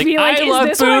 boobs and like, be like, I love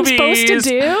this boobies. What I'm supposed to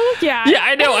do? Yeah,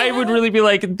 I know. I would really be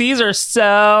like, these are so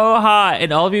hot,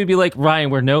 and all of you would be like, Ryan,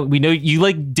 we know you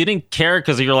like didn't care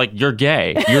because you're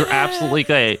gay. You're absolutely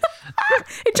gay.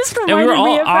 It just reminded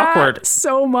me of that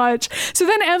so much. So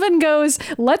then Evan goes,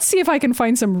 let's see if I can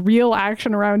find some real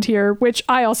action around here, which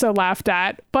I also laughed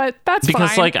at, but that's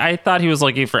because fine. Like I thought he was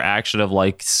looking for action of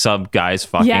like some guys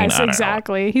fucking. Yes,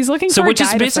 exactly. He's looking for which a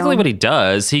guy is basically what he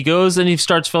does. He he goes and he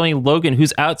starts filming Logan,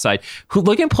 who's outside.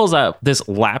 Logan pulls out this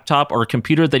laptop or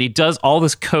computer that he does all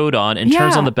this code on and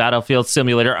turns on the battlefield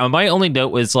simulator. And my only note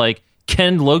was like,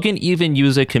 can Logan even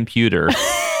use a computer?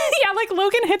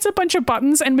 Logan hits a bunch of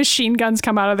buttons and machine guns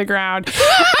come out of the ground.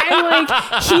 And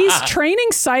like he's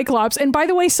training Cyclops. And by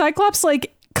the way, Cyclops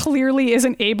like clearly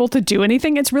isn't able to do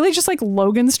anything. It's really just like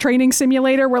Logan's training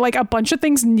simulator where like a bunch of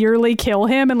things nearly kill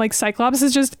him and like Cyclops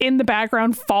is just in the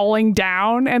background falling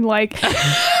down and like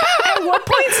at one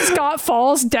point Scott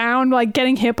falls down like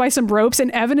getting hit by some ropes and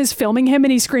Evan is filming him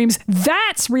and he screams,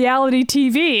 "That's reality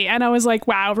TV." And I was like,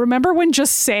 wow, remember when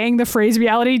just saying the phrase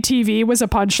reality TV was a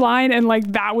punchline and like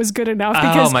that was good enough?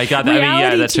 Because oh my God,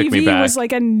 reality that took TV me back. was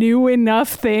like a new enough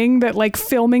thing that like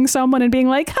filming someone and being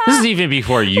like, ha, this is even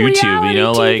before YouTube, you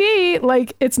know, TV,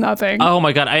 like it's nothing. Oh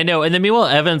my God, I know. And then meanwhile,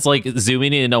 Evan's like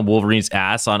zooming in on Wolverine's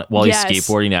ass while he's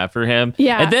skateboarding after him.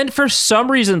 Yeah. And then for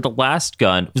some reason, the last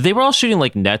gun, they were all shooting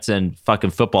like nets and fucking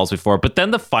footballs before, but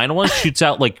then the final one shoots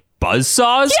out like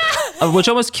buzzsaws, which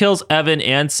almost kills Evan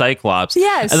and Cyclops.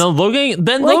 Yes. And then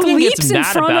Logan leaps gets in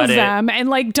mad front about of it. them and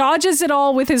like dodges it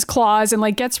all with his claws and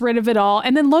like gets rid of it all.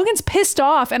 And then Logan's pissed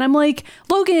off and I'm like,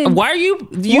 Logan, why are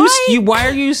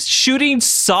you shooting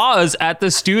saws at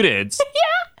the students?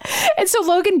 And so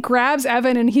Logan grabs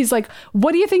Evan and he's like,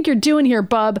 "What do you think you're doing here,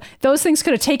 bub? Those things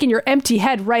could have taken your empty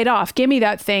head right off. Give me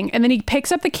that thing." And then he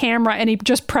picks up the camera and he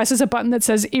just presses a button that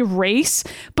says erase.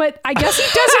 But I guess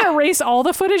he doesn't erase all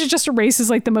the footage. It just erases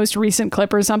like the most recent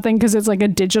clip or something because it's like a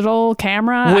digital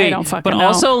camera. Wait, I don't fucking know. But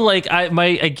also like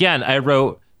I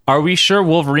wrote, are we sure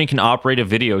Wolverine can operate a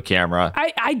video camera?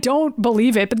 I don't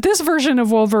believe it, but this version of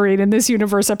Wolverine in this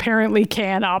universe apparently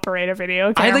can operate a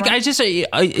video camera.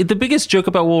 The biggest joke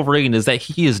about Wolverine is that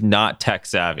he is not tech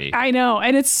savvy. I know,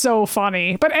 and it's so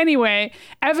funny. But anyway,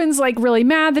 Evan's like really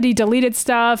mad that he deleted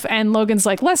stuff, and Logan's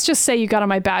like, let's just say you got on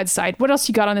my bad side. What else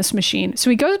you got on this machine? So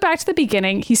he goes back to the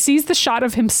beginning, he sees the shot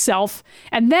of himself,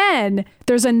 and then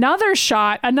there's another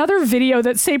video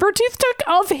that Sabretooth took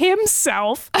of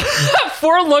himself.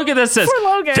 For Logan that says, For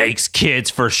Logan. "Thanks kids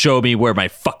for showing me where my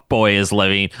fuckboy is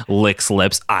living. Licks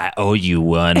lips, I owe you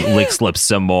one. Licks lips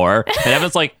some more." And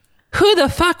Evan's like, "Who the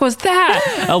fuck was that?"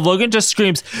 And Logan just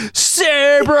screams,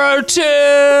 "Sabretooth!"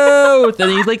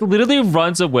 And he like literally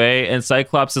runs away and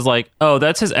Cyclops is like, "Oh,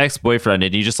 that's his ex-boyfriend,"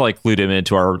 and he just like clued him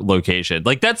into our location.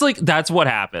 That's what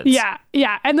happens. Yeah.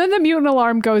 And then the mutant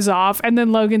alarm goes off, and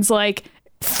then Logan's like,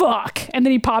 fuck. And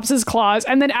then he pops his claws.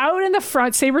 And then out in the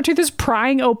front, Sabretooth is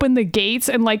prying open the gates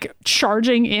and like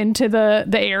charging into the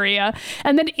area.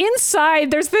 And then inside,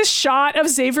 there's this shot of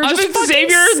Xavier just fucking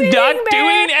sitting not there.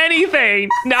 doing anything.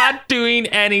 Not doing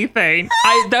anything.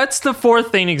 That's the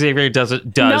fourth thing Xavier does.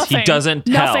 Nothing. He doesn't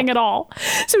help. Nothing at all.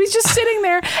 So he's just sitting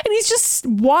there and he's just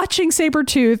watching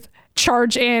Sabretooth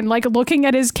charge in, like looking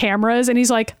at his cameras. And he's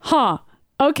like, huh.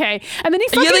 Okay. And then he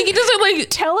fucking he doesn't like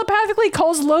telepathically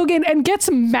calls Logan and gets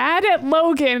mad at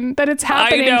Logan that it's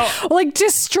happening. I know. Like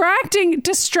distracting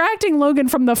Logan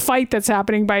from the fight that's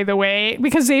happening, by the way,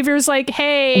 because Xavier's like,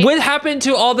 hey. What happened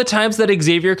to all the times that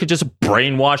Xavier could just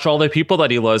brainwash all the people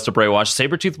that he loves to brainwash?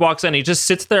 Sabretooth walks in, he just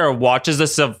sits there and watches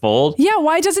this unfold. Yeah,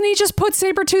 why doesn't he just put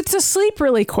Sabretooth to sleep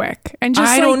really quick and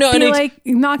just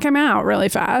knock him out really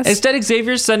fast? Instead,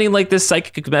 Xavier's sending like this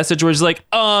psychic message where he's like,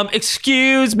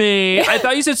 excuse me, I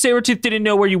thought you said Sabretooth didn't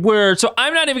know where you were, so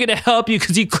I'm not even gonna help you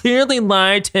because you clearly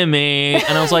lied to me.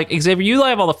 And I was like, Xavier, you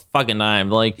lie all the fucking time.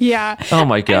 Like, yeah. Oh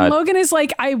my God. And Logan is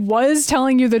like, I was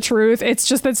telling you the truth. It's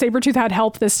just that Sabretooth had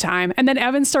help this time. And then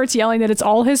Evan starts yelling that it's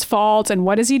all his fault and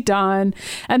what has he done?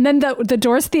 And then the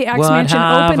doors to the X-Mansion open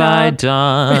up. What have I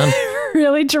done?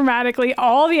 Really dramatically,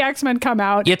 all the X-Men come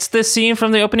out. It's the scene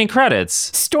from the opening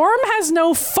credits. Storm has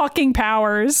no fucking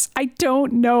powers. I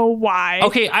don't know why.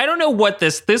 Okay, I don't know what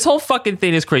this whole fucking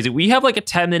thing is crazy. We have like a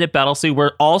 10-minute battle scene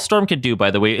where all Storm can do,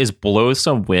 by the way, is blow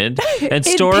some wind. And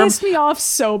Storm, it pissed me off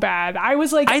so bad. I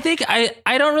was like, I think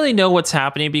I don't really know what's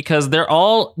happening because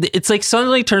it's like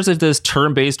suddenly turns into this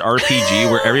turn-based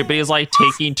RPG where everybody is like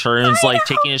taking turns, like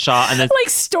taking a shot, and then like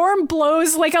Storm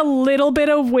blows like a little bit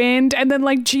of wind, and then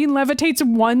like Jean levitates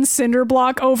one cinder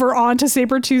block over onto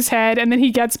Sabretooth's head, and then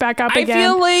he gets back up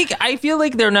again. I feel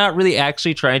like they're not really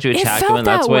actually trying to attack him, and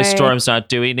that's why Storm's not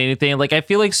doing anything. Like I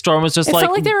feel like Storm was just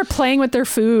felt like they were playing with their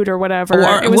food or whatever.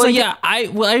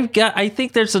 I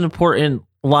think there's an important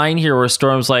line here where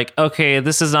Storm's like, okay,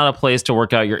 this is not a place to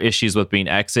work out your issues with being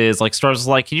exes. Like Storm's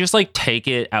like, can you just like take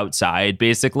it outside,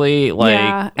 basically? Like,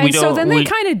 yeah. And so then they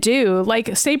kind of do. Like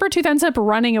Sabretooth ends up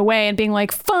running away and being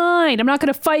like, fine, I'm not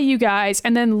going to fight you guys.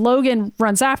 And then Logan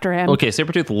runs after him. Okay,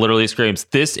 Sabretooth literally screams,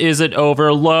 this isn't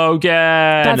over, Logan.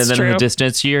 And then true. in the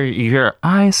distance you hear,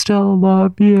 I still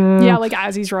love you. Yeah, like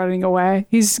as he's running away.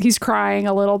 He's crying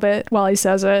a little bit while he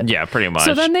says it. Yeah, pretty much.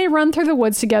 So then they run through the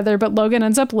woods together, but Logan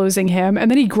ends up losing him.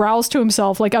 And then he growls to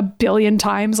himself like a billion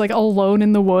times, like alone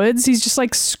in the woods. He's just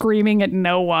like screaming at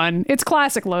no one. It's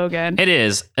classic Logan. It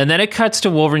is. And then it cuts to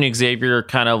Wolverine and Xavier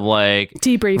kind of like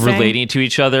debriefing, relating to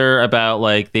each other about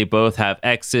like they both have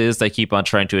exes that keep on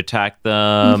trying to attack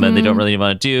them and they don't really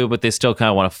want to do, but they still kind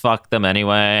of want to fuck them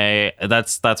anyway.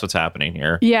 That's what's happening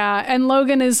here. Yeah. And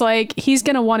Logan is like, he's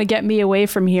going to want to get me away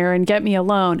from here and get me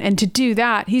alone. And to do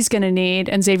that, he's going to need,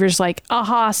 and Xavier's like, a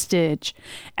hostage.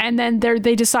 And then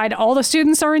they decide all the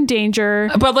students are in danger.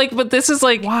 But this is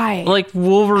like, why? Like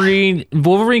Wolverine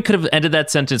could have ended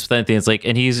that sentence with anything. It's like,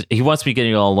 and he wants to be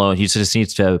getting all alone. He just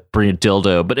needs to bring a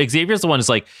dildo. But Xavier's the one who's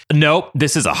like, nope,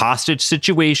 this is a hostage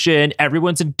situation.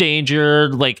 Everyone's in danger.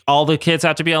 Like all the kids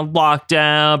have to be on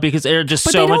lockdown because there's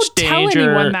just so much danger. Tell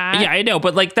anyone that. Yeah, I know.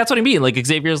 But like, that's what I mean. Like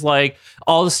Xavier's like,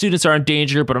 all the students are in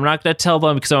danger, but I'm not going to tell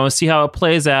them because I want to see how it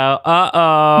plays out.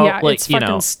 Yeah, like, it's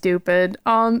fucking stupid.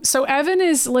 So Evan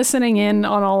is listening in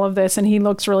on all of this and he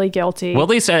looks really guilty. Well, at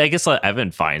least I guess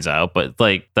Evan finds out, but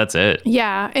like, that's it.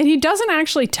 Yeah. And he doesn't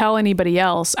actually tell anybody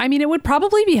else. I mean, it would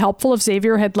probably be helpful if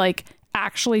Xavier had like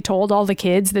actually told all the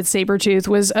kids that Sabretooth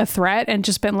was a threat and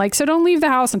just been like, so don't leave the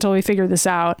house until we figure this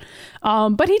out.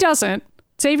 But he doesn't.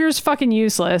 Xavier's fucking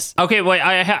useless. Okay, wait,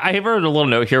 I have heard a little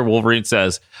note here. Wolverine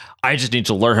says, I just need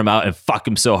to lure him out and fuck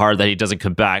him so hard that he doesn't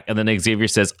come back. And then Xavier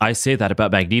says, I say that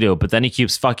about Magneto, but then he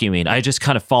keeps fucking me. And I just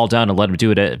kind of fall down and let him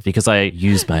do it because I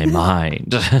use my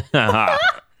mind.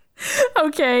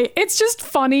 Okay, it's just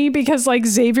funny because like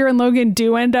Xavier and Logan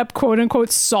do end up quote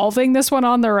unquote solving this one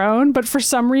on their own, but for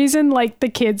some reason like the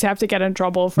kids have to get in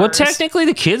trouble first. Well, technically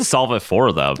the kids solve it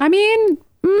for them. I mean,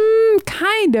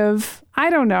 kind of. I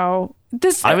don't know.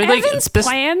 Evan's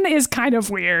plan is kind of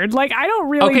weird. Like, I don't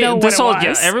really know what it was.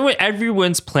 Yeah,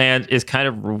 everyone's plan is kind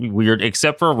of weird,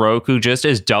 except for Rogue, who just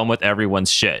is done with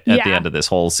everyone's shit at the end of this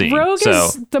whole scene. Rogue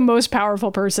is the most powerful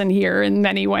person here in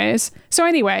many ways. So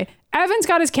anyway, Evan's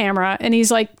got his camera and he's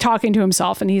like talking to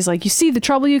himself and he's like, you see the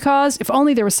trouble you caused? If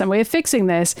only there was some way of fixing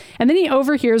this. And then he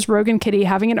overhears Rogue and Kitty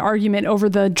having an argument over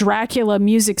the Dracula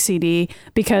music CD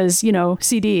because, you know,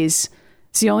 CDs.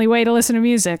 It's the only way to listen to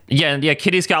music. Yeah,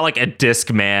 Kitty's got like a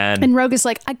disc man. And Rogue is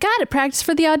like, I got to practice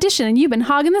for the audition and you've been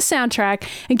hogging the soundtrack.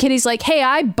 And Kitty's like, hey,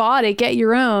 I bought it. Get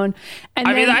your own. And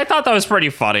I mean, I thought that was pretty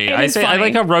funny. I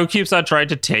like how Rogue keeps on trying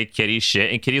to take Kitty's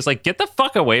shit and Kitty's like, get the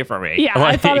fuck away from me. Yeah,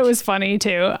 I thought it was funny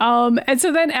too. And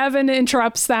so then Evan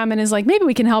interrupts them and is like, maybe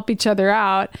we can help each other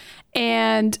out.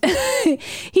 And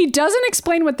he doesn't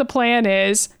explain what the plan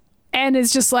is. And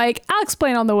is just like, I'll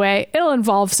explain on the way. It'll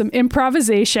involve some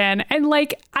improvisation. And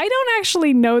like, I don't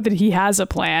actually know that he has a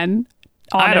plan,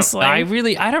 honestly. I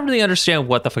don't really understand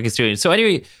what the fuck he's doing. So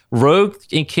anyway, Rogue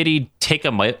and Kitty take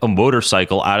a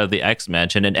motorcycle out of the X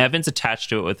Mansion and Evan's attached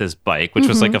to it with his bike, which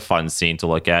was like a fun scene to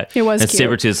look at. It was and cute.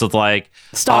 Sabretooth was like,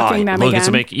 stalking them Logan's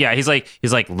again. he's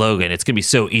like, Logan, it's going to be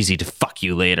so easy to fuck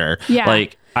you later. Yeah.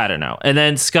 Like, I don't know. And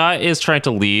then Scott is trying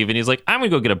to leave and he's like, I'm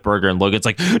going to go get a burger. And Logan's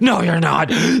like, no, you're not.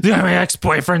 My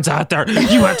ex-boyfriend's out there.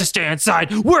 You have to stay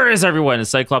inside. Where is everyone? And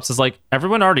Cyclops is like,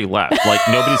 everyone already left. Like,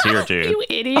 nobody's here, dude. You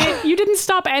idiot. You didn't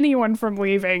stop anyone from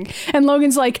leaving. And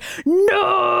Logan's like,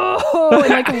 no. And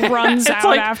like runs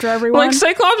out after everyone. Like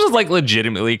Cyclops is like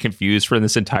legitimately confused for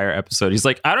this entire episode. He's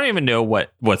like, I don't even know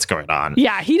what's going on.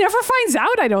 Yeah, he never finds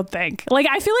out, I don't think. Like,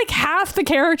 I feel like half the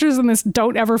characters in this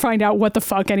don't ever find out what the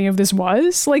fuck any of this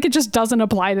was. Like, it just doesn't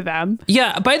apply to them.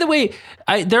 Yeah, by the way,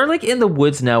 they're like in the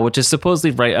woods now, which is supposedly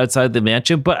right outside the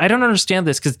mansion, but I don't understand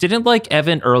this because didn't like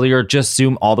Evan earlier just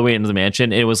zoom all the way into the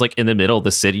mansion? It was like in the middle of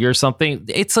the city or something.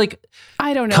 It's like,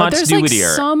 I don't know. There's like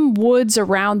some woods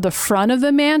around the front of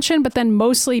the mansion, but then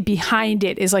mostly behind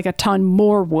it is like a ton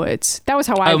more woods. That was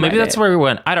how I read it. Oh, maybe that's where we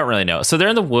went. I don't really know. So they're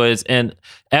in the woods and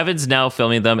Evan's now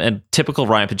filming them in typical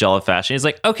Ryan Pagella fashion. He's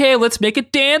like, okay, let's make a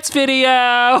dance video.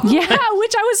 Yeah,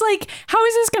 which I was like, how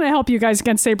is this going to help you guys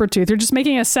against Sabretooth? They're just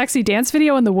making a sexy dance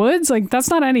video in the woods? Like, that's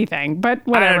not anything, but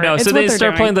whatever. I don't know. It's so they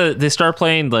start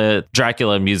playing the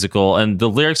Dracula musical and the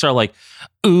lyrics are like,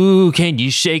 ooh, can you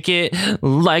shake it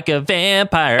like a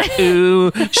vampire?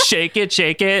 Ooh, shake it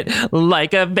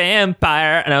like a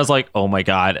vampire. And I was like, oh my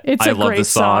God, It's I a love great this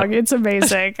song. It's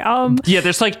amazing. Yeah,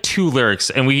 there's like 2 lyrics,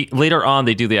 and we later on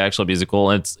they do the actual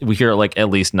musical, and we hear it like at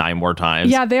least 9 more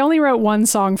times. Yeah, they only wrote 1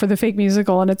 song for the fake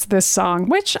musical, and it's this song,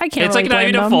 which I can't. It's really like not blame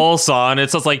even them. a full song.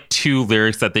 It's just like 2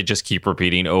 lyrics that they just keep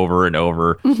repeating over and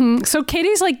over. So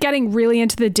Katie's like getting really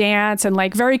into the dance and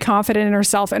like very confident in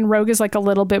herself, and Rogue is like a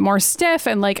little bit more stiff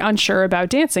and like unsure about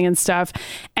dancing and stuff.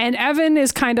 And Evan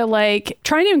is kind of like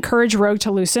trying to encourage Rogue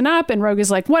to loosen up, and Rogue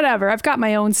is like, whatever, I've got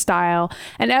my own style.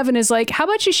 And Evan is like, how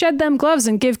about you shed them gloves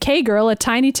and give K-Girl a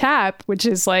tiny tap, which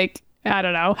is like, I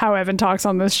don't know how Evan talks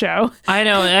on this show. I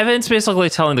know. Evan's basically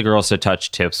telling the girls to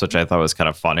touch tips, which I thought was kind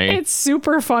of funny. It's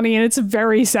super funny, and it's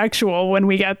very sexual when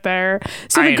we get there.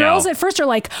 So the girls at first are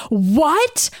like,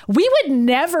 what? We would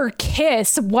never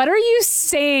kiss. What are you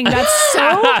saying? That's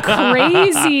so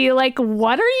crazy. Like,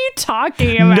 what are you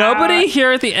talking about? Nobody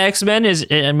here at the X-Men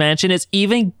mansion is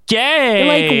even gay.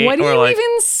 Like, what are you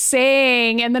even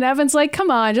saying? And then Evan's like, come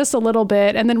on, just a little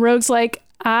bit. And then Rogue's like,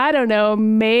 I don't know,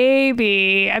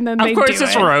 maybe. And then they do it. Of course,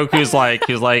 it's Rogue who's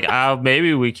like, oh,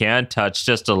 maybe we can touch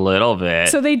just a little bit.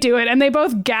 So they do it, and they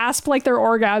both gasp like they're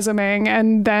orgasming,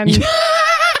 and then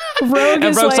Rogue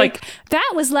is like,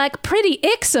 that was like pretty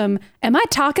icksome. Am I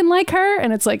talking like her?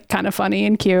 And it's like kind of funny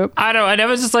and cute. I know. And I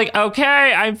was just like,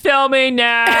 okay, I'm filming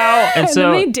now. And so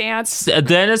then they dance.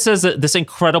 Then it says that this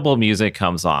incredible music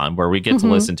comes on where we get to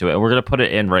listen to it. And we're going to put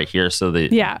it in right here so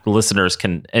the listeners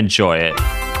can enjoy it.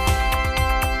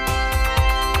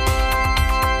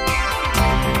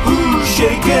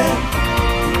 Shaking,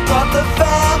 got the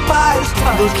vampires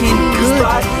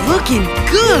Looking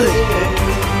good.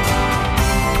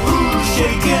 Who's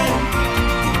shaking,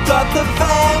 got the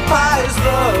vampires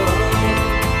love.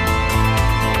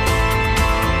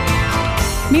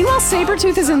 Meanwhile,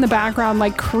 Sabretooth is in the background,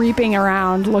 like creeping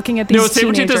around, looking at these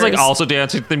Sabretooth teenagers. is like also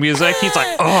dancing to the music. He's like,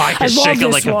 oh, I can love shake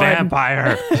it this like one. a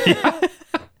vampire.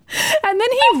 And then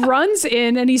he runs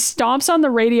in and he stomps on the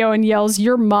radio and yells,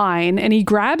 "You're mine." And he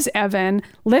grabs Evan,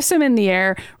 lifts him in the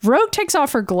air. Rogue takes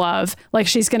off her glove like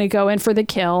she's going to go in for the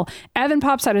kill. Evan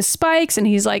pops out his spikes and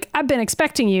he's like, I've been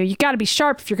expecting you. You got to be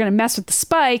sharp if you're going to mess with the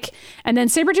spike. And then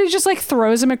Sabretooth just like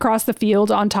throws him across the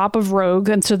field on top of Rogue.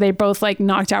 And so they both like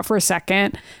knocked out for a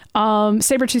second.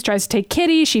 Sabretooth tries to take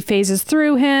Kitty. She phases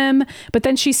through him, but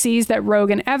then she sees that Rogue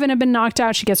and Evan have been knocked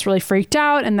out. She gets really freaked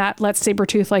out, and that lets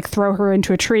Sabretooth like throw her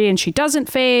into a tree, and she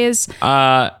doesn't phase.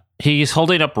 He's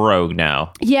holding up Rogue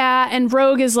now. Yeah, and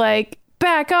Rogue is like,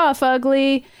 back off,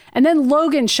 ugly. And then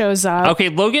Logan shows up. Okay,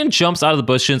 Logan jumps out of the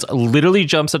bushes, literally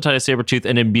jumps outside of Sabretooth,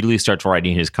 and immediately starts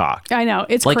riding his cock. I know,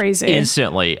 it's like, crazy.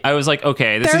 Instantly. I was like,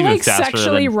 okay, this They're is even like faster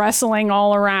sexually than... wrestling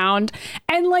all around.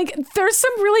 And like, there's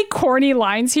some really corny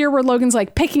lines here where Logan's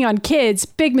like, picking on kids,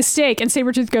 big mistake. And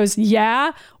Sabretooth goes,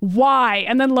 yeah, why?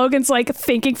 And then Logan's like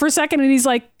thinking for a second and he's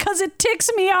like, cause it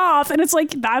ticks me off. And it's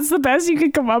like, that's the best you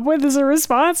could come up with as a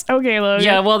response? Okay, Logan.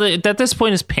 Yeah, well, at this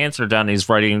point his pants are down and he's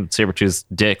riding Sabretooth's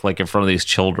dick like in front of these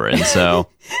children, so...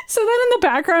 So then in the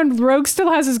background, Rogue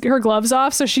still has her gloves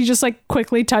off, so she just like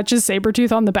quickly touches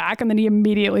Sabretooth on the back, and then he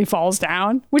immediately falls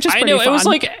down, which is pretty fun. It was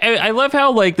like, I love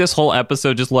how like this whole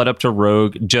episode just led up to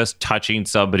Rogue just touching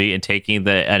somebody and taking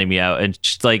the enemy out, and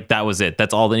just, like that was it.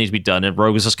 That's all that needs to be done, and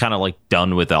Rogue was just kind of like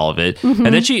done with all of it. Mm-hmm.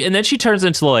 And then she turns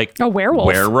into like a werewolf.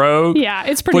 Were-Rogue. Yeah,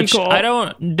 it's pretty cool. I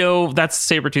don't know, that's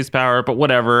Sabretooth's power, but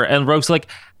whatever. And Rogue's like,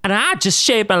 and I just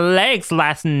shaved my legs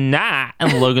last night,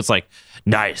 and Logan's like,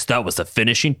 nice, that was the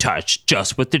finishing touch,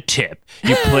 just with the tip.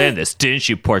 You planned this, didn't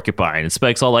you, Porcupine? And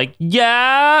Spike's all like,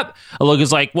 yep. And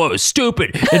Logan's like, whoa,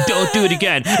 stupid, and don't do it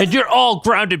again. And you're all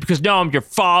grounded because now I'm your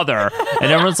father.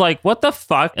 And everyone's like, what the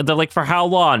fuck? And they're like, for how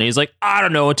long? And he's like, I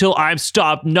don't know, until I'm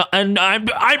stopped. No, and I'm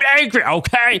angry,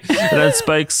 okay? And then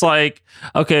Spike's like,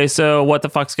 okay, so what the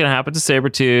fuck's gonna happen to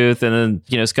Sabretooth? And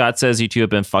then, Scott says you two have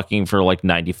been fucking for like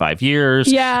 95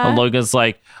 years. Yeah. And Logan's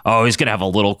like, oh, he's gonna have a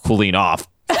little cooling off.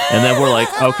 And then we're like,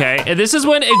 okay. And this is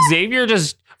when Xavier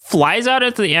just flies out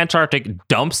into the Antarctic,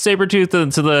 dumps Sabretooth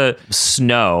into the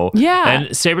snow. Yeah. And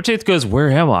Sabretooth goes,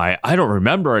 where am I? I don't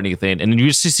remember anything. And you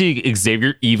just see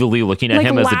Xavier evilly looking at like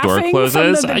him as the door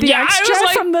closes. From the extra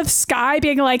from the sky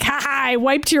being like, haha, I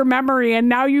wiped your memory and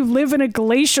now you live in a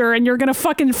glacier and you're going to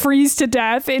fucking freeze to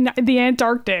death in the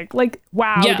Antarctic. Like,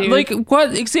 wow, yeah, dude. like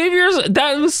what? Xavier's,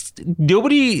 that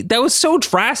was so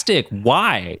drastic.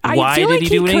 Why? Why did he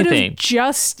do anything?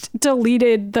 Just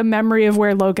deleted the memory of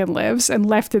where Logan lives and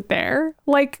left it there.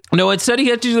 Like, no, instead he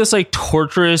had to do this like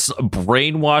torturous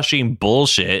brainwashing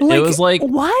bullshit. It was like,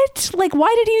 what? Like,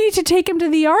 why did he need to take him to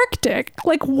the Arctic?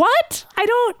 Like, what? I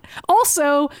don't.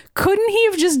 Also, couldn't he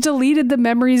have just deleted the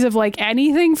memories of like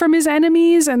anything from his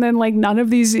enemies, and then like none of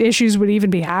these issues would even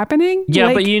be happening? Yeah,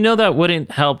 like, but you know that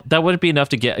wouldn't help. That wouldn't be enough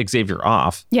to get Xavier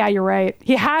off. Yeah, you're right.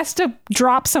 He has to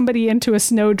drop somebody into a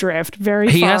snowdrift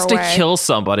very He far has to away. kill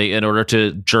somebody in order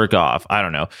to jerk off. I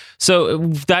don't know. So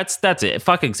that's it.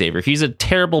 Fuck Xavier. He's a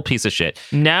terrible piece of shit.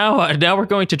 Now we're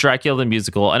going to Dracula the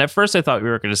musical, and at first I thought we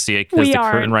were going to see it because the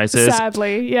curtain rises.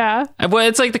 Sadly, yeah. Well,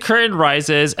 it's like the curtain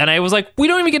rises, and I was like, we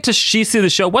don't even get to see the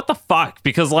show. What the fuck?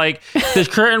 Because like the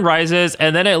curtain rises,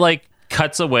 and then it like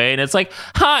cuts away, and it's like,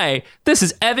 hi, this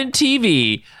is Evan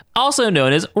TV, also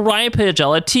known as Ryan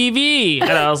Pagella TV. And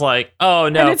I was like, oh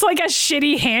no. And it's like a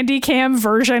shitty handy cam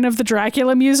version of the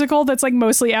Dracula musical that's like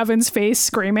mostly Evan's face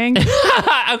screaming.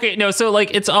 Okay, no, so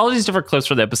like it's all these different clips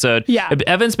from the episode. Yeah.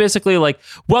 Evan's basically like,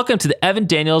 welcome to the Evan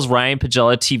Daniels Ryan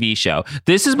Pagella TV show.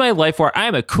 This is my life where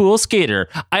I'm a cool skater.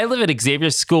 I live at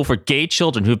Xavier's school for gay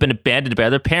children who've been abandoned by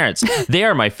their parents. They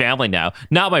are my family now.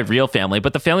 Not my real family,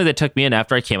 but the family that took me in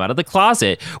after I came out of the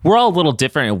closet. We're all a little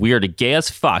different and weird and gay as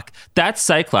fuck. That's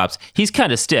Cyclops. He's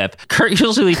kind of stiff. Kurt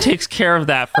usually takes care of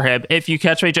that for him, if you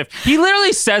catch my drift. He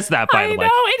literally says that, by the way. I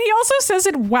know, and he also says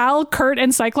it while Kurt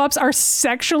and Cyclops are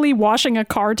sexually washing a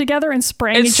car together and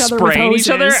spraying each other with hoses.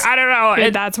 I don't know.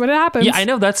 And that's what happens. Yeah, I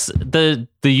know. That's the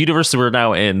universe we're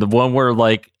now in. The one where,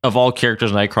 like, of all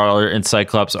characters, Nightcrawler and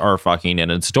Cyclops are fucking,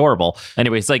 and it's adorable.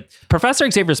 Anyways, like, Professor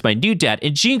Xavier's my new dad,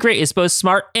 and Jean Grey is both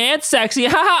smart and sexy.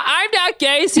 Haha, I'm not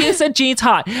gay. See, said Jean's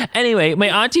hot. Anyway,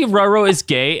 my auntie Roro is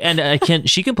gay, and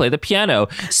she can play the piano.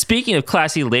 Speaking of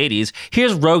classy ladies,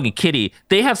 here's Rogue and Kitty.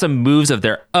 They have some moves of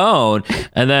their own.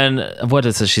 And then, what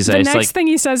does she say? The It's next like, thing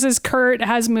he says is Kurt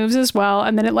has moves as well,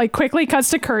 and then it like quickly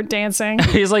cuts to Kurt dancing.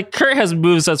 he's like, Kurt has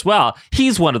moves as well.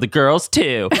 He's one of the girls,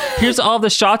 too. Here's all the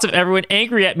shots of everyone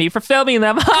angry at me for filming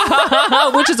them,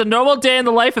 which is a normal day in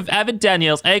the life of Evan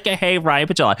Daniels, aka Ryan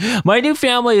Pagella. My new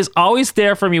family is always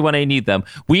there for me when I need them.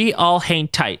 We all hang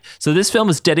tight. So this film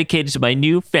is dedicated to my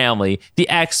new family, the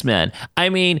X-Men. I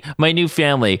mean, my new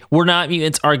family. We're not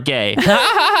mutants, are gay. And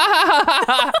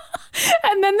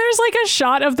then there's like a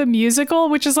shot of the musical,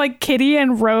 which is like Kitty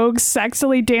and Rogue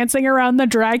sexily dancing around the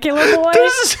Dracula boy.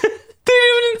 They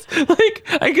didn't even,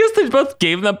 like, I guess they both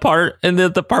gave them part, and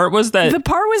the part was that The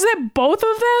part was that both of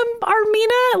them are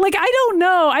Mina. Like, I don't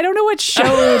know. I don't know what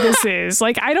show this is.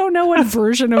 Like, I don't know what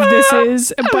version of this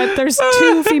is, but there's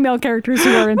two female characters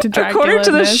who are into Dracula. according to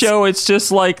in the this. show, it's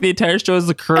just like the entire show is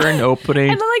the current opening.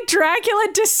 And then like Dracula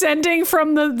descending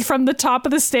from the top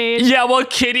of the stage. Yeah, well,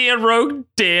 Kitty and Rogue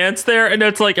dance there, and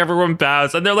it's like everyone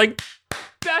bows, and they're like,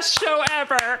 best show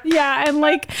ever. Yeah, and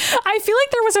like I feel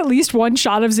like there was at least one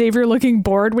shot of Xavier looking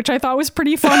bored, which I thought was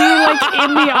pretty funny, like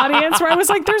in the audience, where I was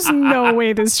like, there's no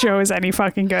way this show is any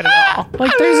fucking good at all.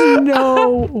 Like, there's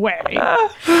no way.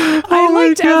 I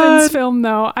liked Evan's film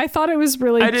though. I thought it was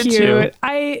really did cute.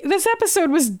 too. This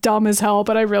episode was dumb as hell,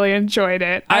 but I really enjoyed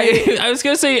it. I was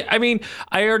gonna say, I mean,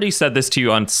 I already said this to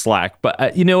you on Slack,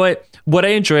 but you know what? What I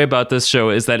enjoy about this show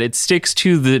is that it sticks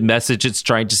to the message it's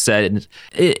trying to set, and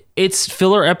its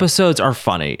filler episodes are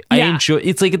funny. I Yeah. enjoy.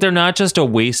 It's like they're not just a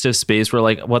waste of space. We're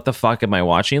like, what the fuck am I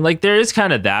watching? Like, there is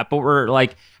kind of that, but we're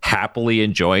like happily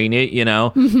enjoying it, you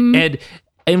know. And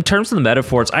in terms of the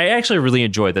metaphors, I actually really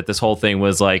enjoyed that this whole thing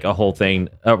was like a whole thing,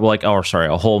 a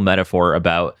whole metaphor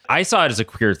about, I saw it as a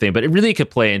queer thing, but it really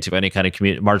could play into any kind of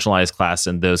marginalized class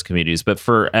in those communities. But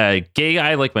for a gay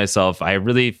guy like myself, I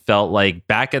really felt like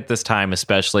back at this time,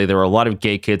 especially, there were a lot of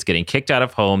gay kids getting kicked out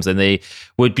of homes, and they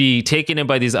would be taken in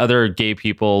by these other gay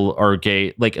people or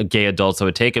gay adults that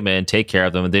would take them in, take care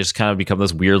of them. And they just kind of become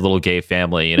this weird little gay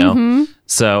family, you know?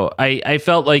 So I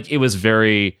felt like it was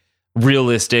very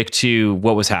realistic to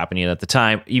what was happening at the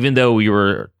time, even though we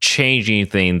were changing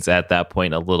things at that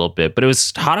point a little bit. But it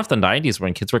was hot off the 90s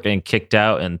when kids were getting kicked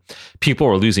out and people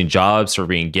were losing jobs for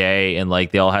being gay, and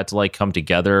like they all had to like come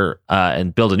together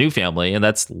and build a new family. And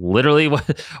that's literally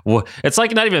what it's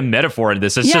like. Not even a metaphor in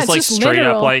this. It's just like straight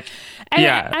literal. up like, And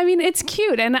yeah. I mean, it's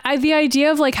cute. And the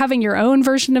idea of like having your own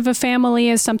version of a family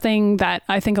is something that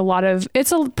I think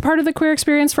it's a part of the queer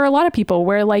experience for a lot of people,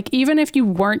 where like, even if you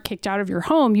weren't kicked out of your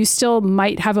home, you still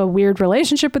might have a weird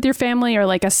relationship with your family, or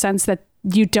like a sense that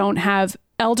you don't have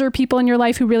elder people in your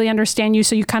life who really understand you.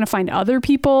 So you kind of find other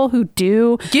people who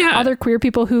do, other queer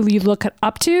people who you look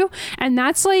up to. And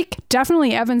that's like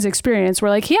definitely Evan's experience,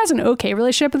 where like he has an okay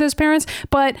relationship with his parents,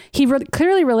 but he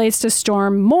clearly relates to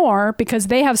Storm more because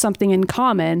they have something in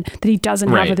common that he doesn't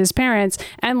have with his parents.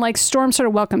 And like Storm sort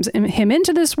of welcomes him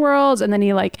into this world, and then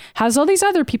he like has all these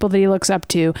other people that he looks up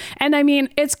to. And I mean,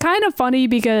 it's kind of funny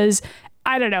because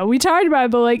I don't know, we talked about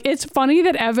it, but like it's funny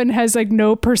that Evan has like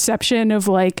no perception of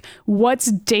like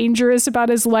what's dangerous about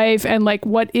his life and like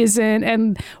what isn't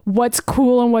and what's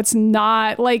cool and what's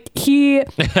not. Like he's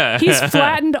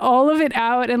flattened all of it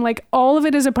out, and like all of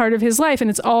it is a part of his life, and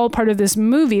it's all part of this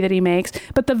movie that he makes.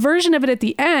 But the version of it at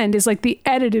the end is like the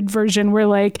edited version where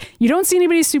like you don't see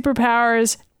anybody's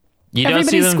superpowers.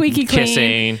 Everybody's squeaky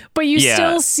clean, but you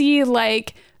still see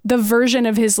like the version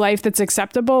of his life that's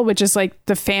acceptable, which is like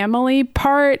the family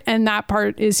part, and that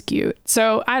part is cute.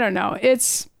 So I don't know.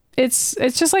 It's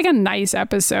just like a nice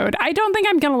episode. I don't think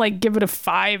I'm gonna like give it a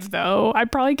 5 though.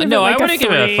 I'd probably give it like I wouldn't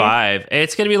give it a 5.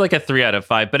 It's gonna be like a 3 out of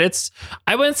 5. But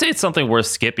I wouldn't say it's something worth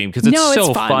skipping because it's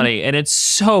so funny and it's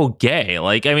so gay.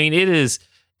 Like I mean, it is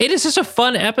just a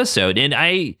fun episode, and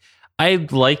I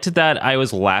liked that I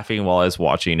was laughing while I was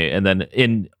watching it, and then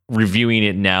in reviewing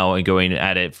it now and going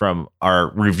at it from our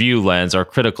review lens, our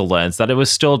critical lens, that it was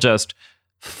still just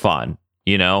fun,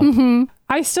 you know? Mm-hmm.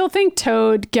 I still think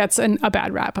Toad gets a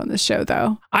bad rap on this show,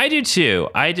 though. I do too.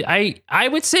 I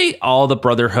would say all the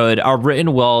Brotherhood are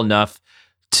written well enough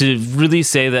to really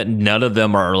say that none of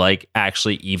them are like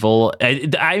actually evil.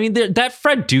 I mean, that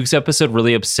Fred Dukes episode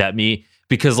really upset me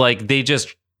because like they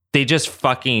just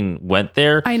fucking went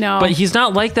there. I know. But he's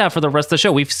not like that for the rest of the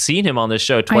show. We've seen him on this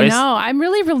show twice. I know. I'm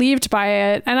really relieved by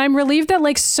it. And I'm relieved that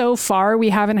like so far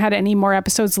we haven't had any more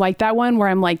episodes like that one where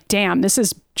I'm like, damn, this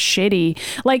is shitty.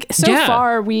 Like so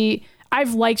far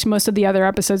I've liked most of the other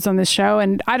episodes on this show,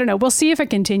 and I don't know, we'll see if it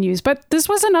continues. But this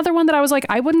was another one that I was like,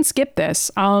 I wouldn't skip this.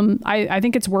 I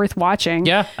think it's worth watching.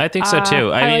 Yeah, I think so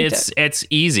too. I mean, it's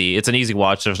easy. It's an easy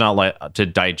watch. There's not like to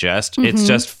digest. Mm-hmm. It's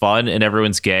just fun, and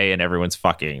everyone's gay and everyone's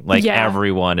fucking. Like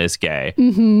everyone is gay.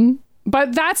 Mm-hmm.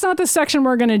 But that's not the section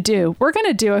we're gonna do. We're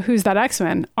gonna do a Who's That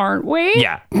X-Men, aren't we?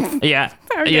 Yeah. Yeah.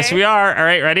 Okay. Yes, we are. All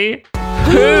right, ready?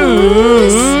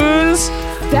 Who's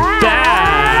that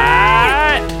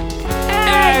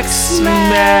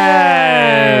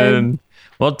X-Men?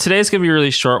 Well, today's going to be a really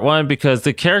short one because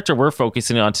the character we're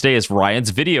focusing on today is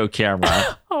Ryan's video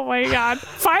camera. Oh my God.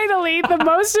 Finally, the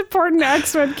most important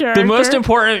X-Men character. The most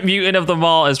important mutant of them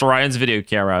all is Ryan's video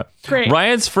camera. Great.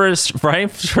 Ryan first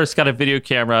got a video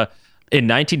camera in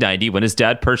 1990 when his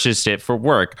dad purchased it for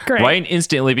work. Great. Ryan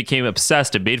instantly became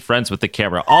obsessed and made friends with the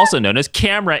camera, also known as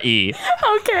Camera E.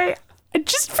 Okay.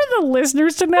 Just for the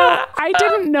listeners to know, I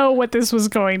didn't know what this was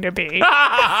going to be.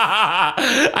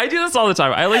 I do this all the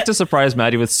time. I like to surprise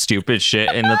Maddie with stupid shit,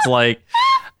 and it's like,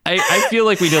 I feel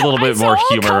like we did a little bit more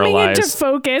humor coming in our lives. Into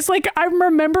focus. Like I'm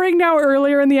remembering now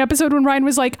earlier in the episode when Ryan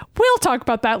was like, we'll talk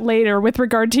about that later with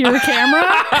regard to your camera.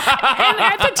 And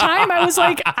at the time I was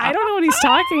like, I don't know what he's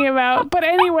talking about. But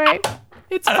anyway,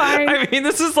 it's fine. I mean,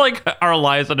 this is like our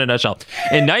lives in a nutshell.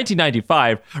 In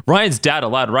 1995, Ryan's dad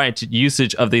allowed Ryan to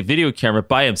usage of the video camera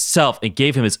by himself and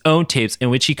gave him his own tapes in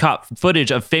which he caught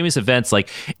footage of famous events like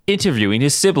interviewing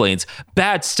his siblings,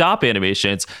 bad stop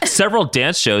animations, several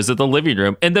dance shows in the living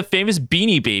room, and the famous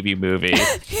Beanie Baby movie.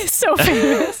 He's so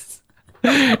famous.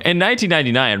 In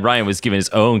 1999, Ryan was given his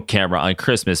own camera on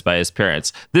Christmas by his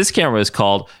parents. This camera was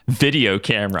called Video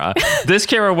Camera. This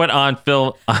camera went on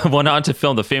to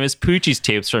film the famous Poochie's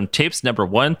tapes from tapes number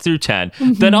 1 through 10.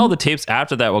 Mm-hmm. Then all the tapes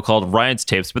after that were called Ryan's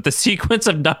tapes, but the sequence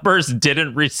of numbers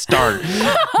didn't restart.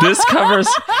 This was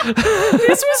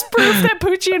proof that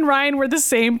Poochie and Ryan were the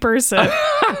same person.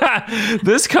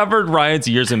 This covered Ryan's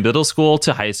years in middle school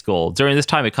to high school. During this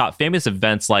time, it caught famous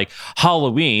events like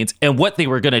Halloween's and what they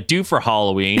were going to do for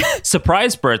Halloween,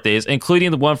 surprise birthdays,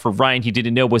 including the one for Ryan he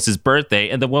didn't know was his birthday,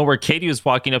 and the one where Katie was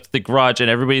walking up to the garage and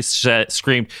everybody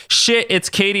screamed, "Shit, it's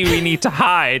Katie, we need to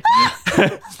hide."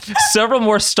 Several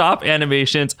more stop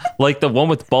animations, like the one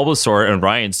with Bulbasaur and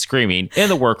Ryan screaming in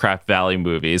the Warcraft Valley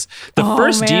movies. The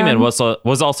first demon was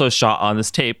also shot on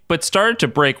this tape, but started to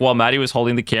break while Maddie was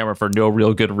holding the camera for no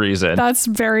real good reason. That's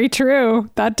very true.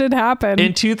 That did happen.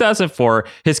 In 2004,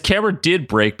 his camera did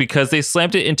break because they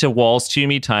slammed it into walls too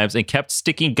many times and kept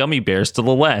sticking gummy bears to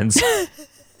the lens.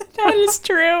 That is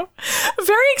true.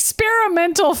 Very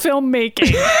experimental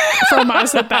filmmaking from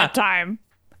us at that time.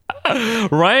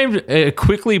 Ryan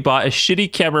quickly bought a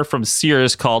shitty camera from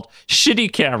Sears called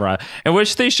Shitty Camera, in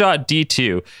which they shot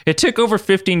D2. It took over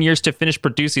 15 years to finish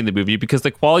producing the movie because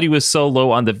the quality was so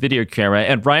low on the video camera,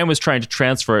 and Ryan was trying to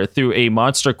transfer it through a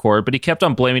monster cord, but he kept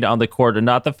on blaming it on the cord and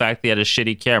not the fact that he had a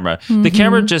shitty camera. The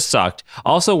camera just sucked.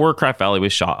 Also, Warcraft Valley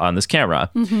was shot on this camera.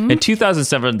 In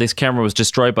 2007, this camera was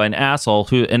destroyed by an asshole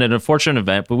who in an unfortunate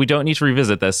event, but we don't need to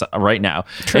revisit this right now.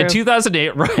 True. In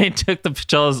 2008, Ryan took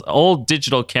Pachella's old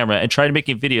digital camera and tried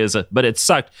making videos, but it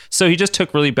sucked, so he just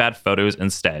took really bad photos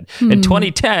instead. In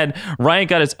 2010, Ryan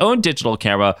got his own digital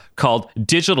camera called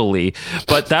Digitally,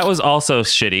 but that was also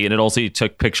shitty, and it also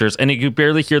took pictures, and you could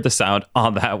barely hear the sound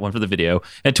on that one for the video.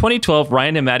 In 2012,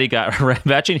 Ryan and Maddie got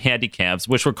matching handy cams,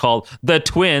 which were called the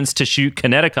Twins, to shoot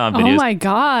Kineticon videos. Oh my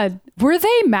God. Were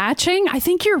they matching? I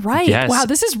think you're right. Yes. Wow,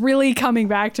 this is really coming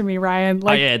back to me, Ryan.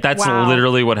 Like, yeah, that's wow.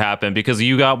 literally what happened, because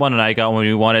you got one and I got one.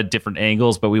 We wanted different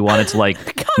angles, but we wanted to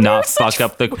not fuck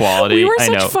up the quality. We were I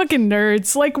such know. fucking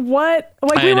nerds. Like, what?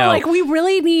 Like, we were know. like, we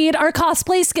really need our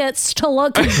cosplay skits to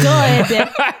look good.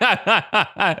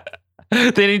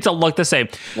 They need to look the same.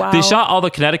 Wow. They shot all the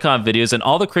Kineticon videos and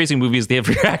all the crazy movies they have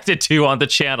reacted to on the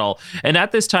channel. And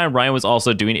at this time, Ryan was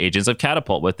also doing Agents of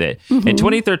Catapult with it. In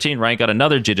 2013, Ryan got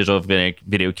another digital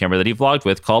video camera that he vlogged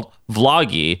with called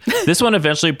Vloggy. This one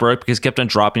eventually broke because he kept on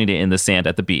dropping it in the sand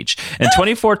at the beach. In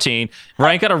 2014,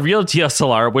 Ryan got a real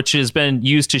DSLR, which has been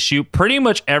used to shoot pretty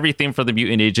much everything for the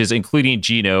Mutant Ages, including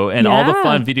Gino, and all the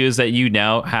fun videos that you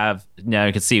now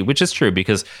you can see, which is true,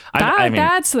 because I mean,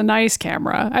 that's the nice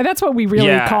camera. That's what we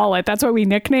really call it. That's what we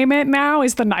nickname it now,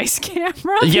 is the nice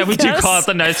camera. Yeah, we do call it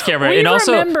the nice camera. We and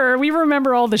also,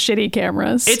 remember all the shitty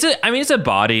cameras. It's a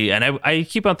body, and I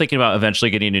keep on thinking about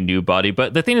eventually getting a new body.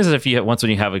 But the thing is,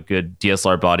 when you have a good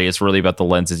DSLR body, it's really about the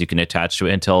lenses you can attach to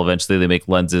it, until eventually they make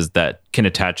lenses that can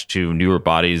attach to newer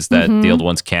bodies that the old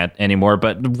ones can't anymore.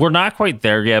 But we're not quite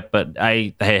there yet. But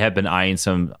I have been eyeing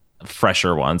some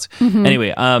fresher ones.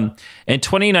 Anyway, in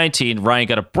 2019, Ryan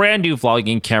got a brand new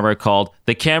vlogging camera called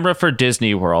the Camera for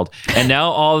Disney World, and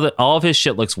now all of his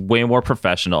shit looks way more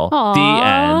professional. Aww. The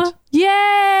end.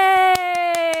 Yay!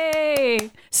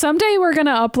 Someday we're going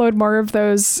to upload more of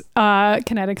those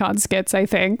Kineticon skits, I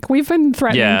think. We've been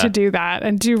threatening to do that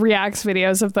and do reacts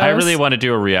videos of those. I really want to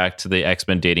do a react to the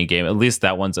X-Men dating game. At least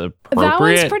that one's appropriate. That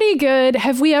one's pretty good.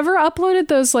 Have we ever uploaded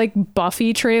those like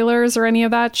Buffy trailers or any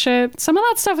of that shit? Some of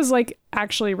that stuff is like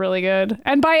actually really good.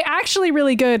 And by actually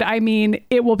really good, I mean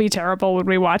it will be terrible when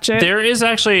we watch it. There is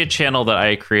actually a channel that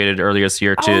I created earlier this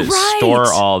year to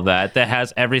store all that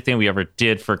has everything we ever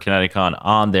did for Kineticon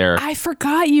on there. I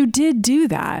forgot you did do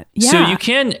that. Yeah. So you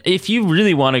can, if you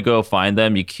really want to go find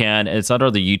them, you can. It's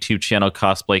under the YouTube channel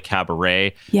Cosplay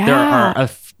Cabaret. Yeah.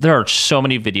 There are so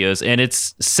many videos, and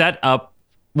it's set up.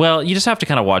 Well, you just have to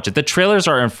kind of watch it. The trailers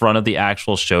are in front of the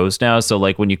actual shows now. So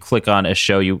like when you click on a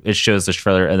show, it shows the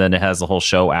trailer and then it has the whole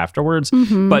show afterwards.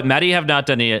 But Maddie have not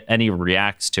done any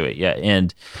reacts to it yet.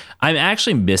 And I'm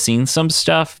actually missing some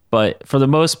stuff, but for the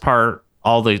most part,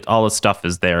 all the stuff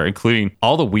is there, including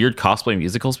all the weird cosplay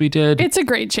musicals we did. It's a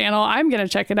great channel. I'm going to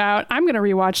check it out. I'm going to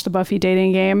rewatch the Buffy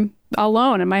dating game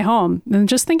alone in my home and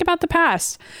just think about the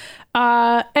past.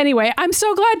 Anyway, I'm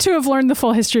so glad to have learned the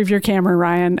full history of your camera,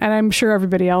 Ryan, and I'm sure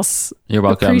everybody else You're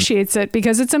welcome. appreciates it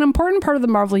because it's an important part of the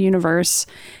Marvel universe.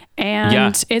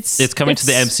 And it's coming to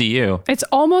the MCU. It's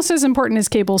almost as important as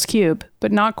Cable's Cube,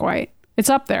 but not quite. It's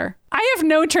up there. I have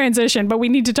no transition, but we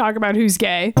need to talk about who's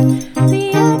gay.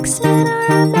 The X-Men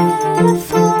are a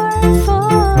metaphor for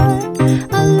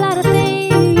a lot of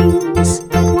things,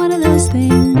 but one of those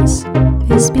things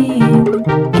is being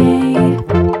gay.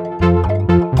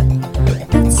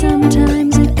 But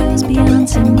sometimes it goes beyond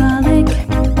symbolic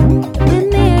when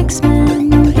the X-Men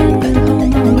get with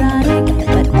homoerotic.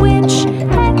 But which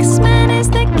X-Men is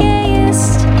the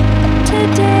gayest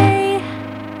today?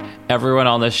 Everyone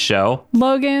on this show,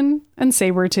 Logan and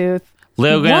Sabretooth.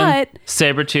 Logan, What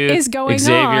Sabretooth, is going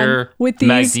Xavier, on with these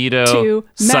Magneto, two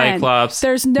men? Cyclops,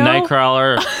 There's no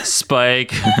Nightcrawler,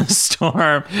 Spike,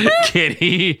 Storm,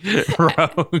 Kitty,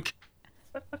 Rogue.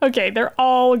 Okay, they're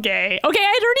all gay. Okay,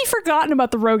 I'd already forgotten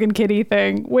about the Rogue and Kitty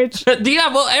thing, which...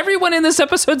 Yeah, well, everyone in this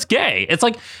episode's gay. It's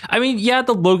like, I mean, yeah,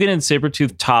 the Logan and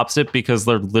Sabretooth tops it because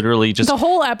they're literally just... The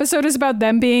whole episode is about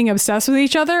them being obsessed with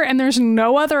each other, and there's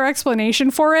no other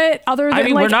explanation for it other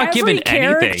than we're not every given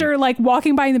character anything. like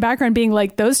walking by in the background being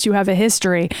like, those two have a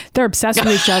history. They're obsessed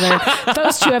with each other.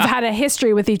 Those two have had a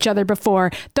history with each other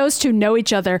before. Those two know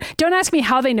each other. Don't ask me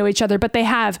how they know each other, but they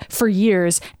have for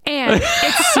years. And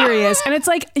it's serious. And it's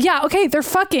like, like, yeah, okay, they're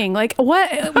fucking. Like, what?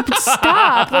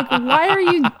 Stop. Like, why are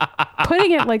you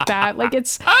putting it like that? Like,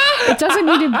 it doesn't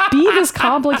need to be this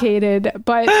complicated,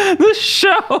 but the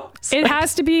show. It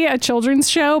has to be a children's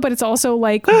show, but it's also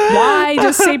like, why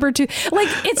does Sabretooth... Like,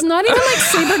 it's not even like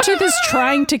Sabretooth is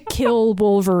trying to kill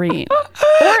Wolverine.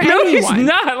 Or No, anyone. he's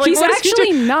not. Like, he's what is he actually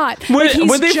doing? not. When, Like, he's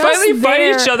when they just finally fight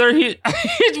there. each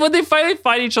other, when they finally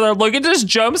fight each other, Logan just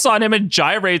jumps on him and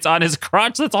gyrates on his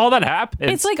crotch. That's all that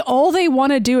happens. It's like all they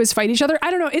want to do is fight each other. I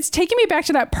don't know. It's taking me back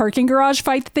to that parking garage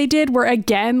fight that they did, where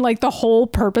again, like the whole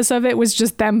purpose of it was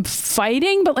just them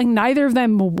fighting, but like neither of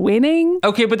them winning.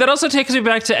 Okay, but that also takes me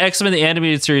back to X-Men the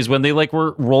animated series when they like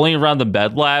were rolling around the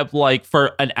med lab like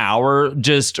for an hour,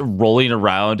 just rolling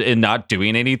around and not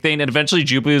doing anything, and eventually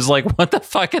Jubilee's like, "What the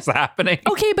fuck is happening?"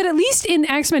 Okay, but at least in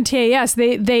X-Men TAS,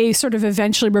 they sort of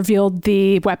eventually revealed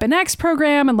the Weapon X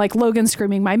program, and like Logan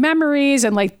screaming my memories,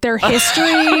 and like their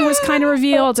history was kind of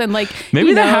revealed, and like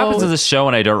Maybe that happens in the show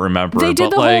and I don't remember. They did but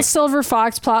the like, whole Silver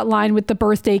Fox plot line with the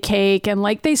birthday cake, and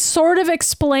like they sort of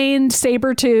explained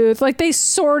Sabretooth, like they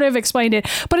sort of explained it.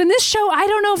 But in this show, I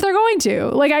don't know if they're going to.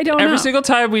 Like, I don't know. Every single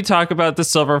time we talk about the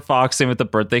Silver Fox thing with the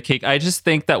birthday cake, I just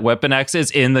think that Weapon X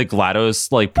is in the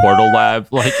GLaDOS like portal lab.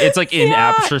 Like it's like in Yeah,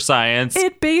 Aperture Science.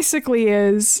 It basically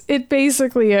is. It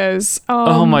basically is.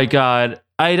 Oh my God.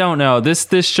 I don't know. This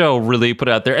show really put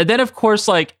it out there. And then of course,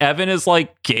 like Evan is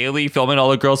like gaily filming all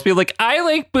the girls being like, I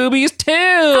like boobies too.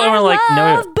 And we're like,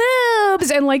 love no. boobs.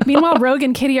 And like, meanwhile, Rogue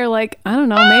and Kitty are like, I don't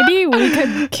know, maybe we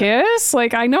could kiss.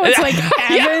 Like, I know it's like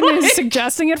Evan is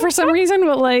suggesting it for some reason,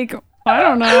 but like, I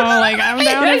don't know. Like, I'm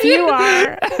down if you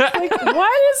are. Like,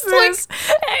 what is this?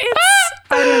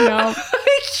 I don't know.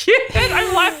 I can't.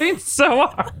 I'm laughing so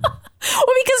hard.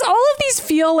 Well, because all of these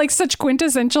feel like such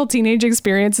quintessential teenage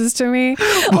experiences to me.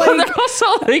 Well, Like, they're also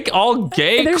like all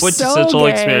gay they're so quintessential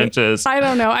gay. experiences. I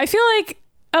don't know. I feel like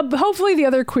hopefully the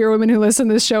other queer women who listen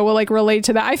to this show will like relate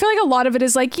to that. I feel like a lot of it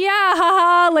is like, yeah,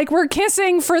 haha, like we're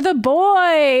kissing for the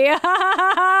boy, ha ha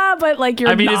ha ha. But like you're.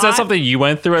 I mean, not. is that something you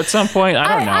went through at some point?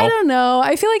 I don't know. I don't know.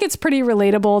 I feel like it's pretty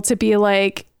relatable to be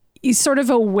like, he's sort of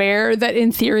aware that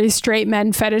in theory straight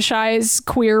men fetishize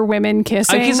queer women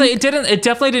kissing. Because it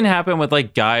definitely didn't happen with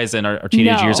like guys in our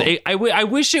teenage No. years. I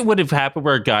wish it would have happened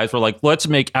where guys were like, let's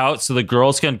make out so the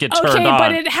girls can get turned Okay, on.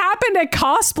 but it happened at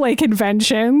cosplay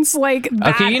conventions. Like,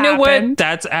 that Okay, you know happened. what?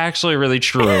 That's actually really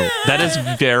true. That is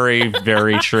very,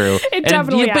 very true. It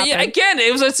definitely But happened. again,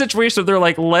 it was a situation where they're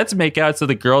like, let's make out so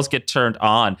the girls get turned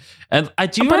on. And I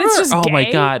do But remember, it's just oh gay. my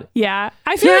God. Yeah.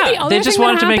 I feel like Yeah, the other they thing just that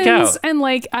wanted to make happens, out. and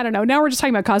like, I don't know, now we're just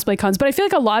talking about cosplay cons, but I feel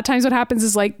like a lot of times what happens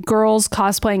is like girls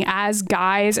cosplaying as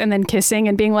guys and then kissing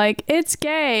and being like, it's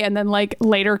gay, and then like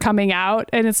later coming out,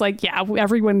 and it's like, yeah,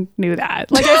 everyone knew that.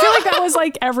 Like, I feel like that was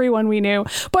like everyone we knew.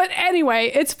 But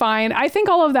anyway, it's fine. I think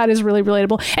all of that is really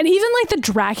relatable. And even like the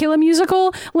Dracula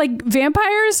musical, like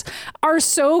vampires are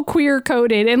so queer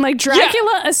coded, and like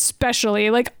Dracula especially,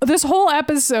 like this whole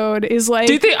episode is like,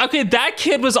 Do you think, okay, that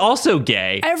kid was also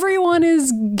gay. everyone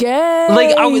is gay.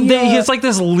 Like he's like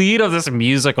this lead of this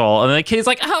musical, and the kid's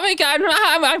like, "Oh my God,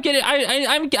 I'm getting,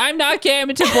 I'm not gay. I'm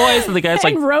into boys." And the guy's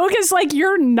like, and Rogue is like,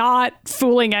 you're not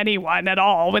fooling anyone at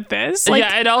all with this. Like,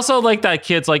 "Yeah." And also like that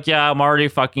kid's like, "Yeah, I'm already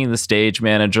fucking the stage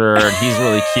manager, and he's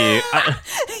really cute."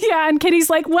 yeah. And Kitty's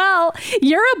like, well,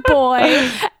 you're a boy,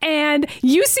 and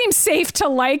you seem safe to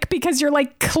like because you're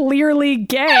like clearly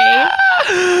gay.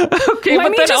 Okay, Let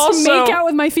but me then just also, make out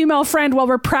with my female friend while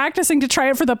we're practicing to try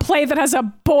it for the play that has a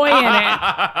boy in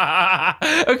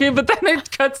it. okay, but then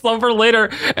it cuts over later,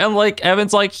 and like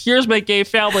Evan's like, "Here's my gay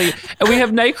family," and we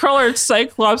have Nightcrawler and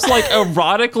Cyclops like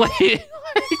erotically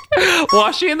like,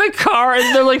 washing the car,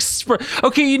 and they're like,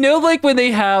 okay, you know, like when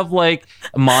they have like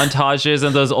montages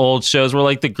in those old shows where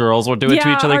like the girls will do it to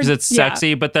Yeah, each other because or- it's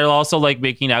sexy, but they're also like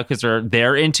making out because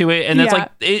they're into it, and it's Yeah.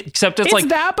 like except it's It's like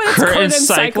that, but it's Kurt Kurt and and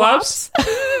Cyclops.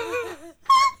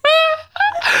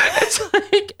 It's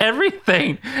like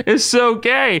everything is so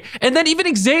gay. And then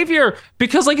even Xavier,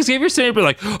 because like Xavier's sitting there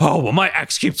like, oh, well, my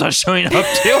ex keeps on showing up too.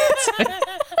 It's like,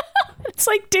 It's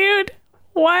like, dude,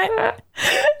 what?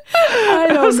 I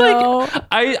don't know.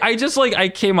 I just like, I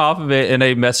came off of it and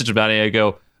I messaged about it and I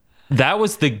go, that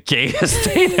was the gayest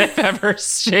thing I've ever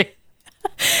seen.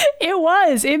 It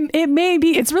was. It may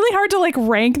be. It's really hard to like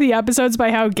rank the episodes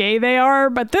by how gay they are,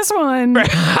 but this one,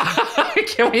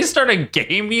 Can we start a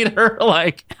gay meter?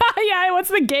 Like, yeah. What's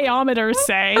the gayometer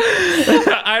say?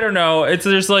 I don't know. It's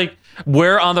there's like,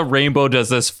 Where on the rainbow does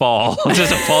this fall?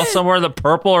 Does it fall somewhere in the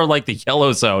purple or like the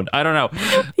yellow zone? I don't know.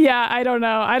 Yeah, I don't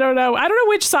know. I don't know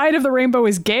which side of the rainbow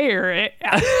is gayer.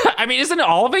 I mean, isn't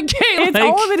all of it gay? It's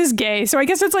all of it is gay. So I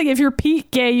guess it's like if you're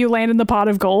peak gay, you land in the pot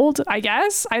of gold. I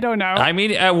guess. I don't know. I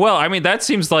mean, that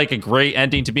seems like a great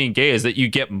ending to being gay is that you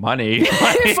get money.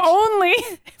 Like, if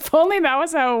only that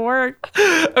was how it worked.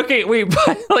 Okay, wait,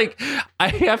 but like I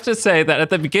have to say that at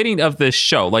the beginning of this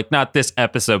show, like not this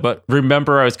episode, but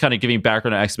remember I was kind of giving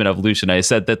background on X-Men Evolution. I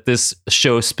said that this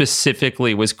show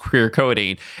specifically was queer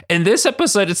coding. In this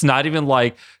episode, it's not even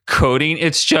like coding,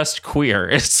 it's just queer.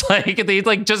 It's like they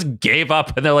like just gave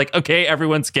up and they're like, okay,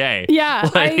 everyone's gay. Yeah,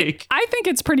 like, I think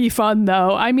it's pretty fun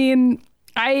though. I mean,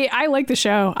 I like the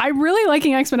show. I'm really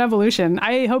liking X-Men Evolution.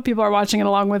 I hope people are watching it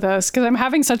along with us because I'm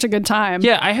having such a good time.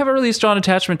 Yeah, I have a really strong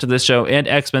attachment to this show and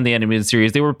X-Men the Animated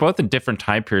Series. They were both in different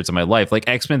time periods of my life. Like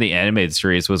X-Men the Animated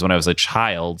Series was when I was a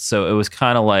child. So it was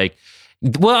kind of like,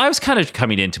 well, I was kind of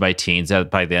coming into my teens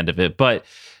by the end of it. But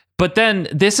then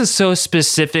this is so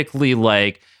specifically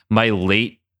like my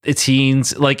late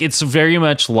teens. Like it's very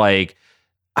much like,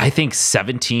 I think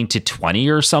 17 to 20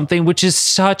 or something, which is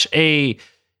such a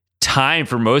time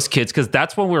for most kids because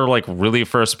that's when we were like really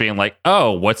first being like,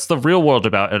 oh, what's the real world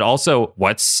about, and also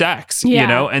what's sex, you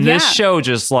know? And this show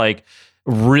just like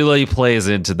really plays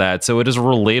into that, so it is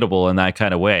relatable in that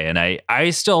kind of way. And I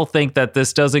still think that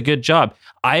this does a good job.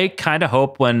 I kind of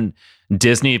hope when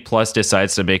Disney Plus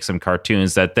decides to make some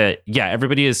cartoons that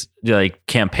everybody is like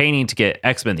campaigning to get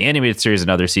X-Men the Animated Series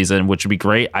another season, which would be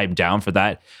great. I'm down for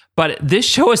that. But this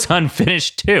show is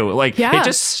unfinished too. Like it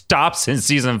just stops in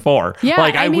season 4. Yeah,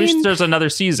 like I wish there's another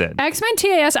season. X-Men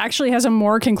TAS actually has a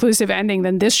more conclusive ending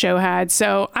than this show had.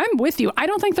 So I'm with you. I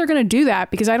don't think they're going to do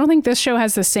that because I don't think this show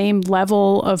has the same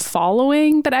level of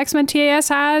following that X-Men TAS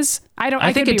has.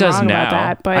 I think it does now. About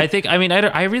that, but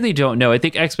I really don't know. I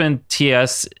think X-Men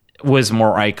TS was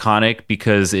more iconic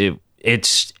because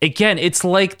it's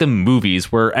like the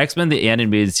movies where X-Men the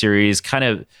Animated Series kind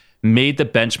of made the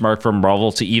benchmark for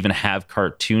Marvel to even have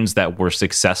cartoons that were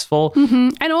successful. Mm-hmm.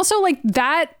 And also like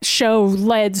that show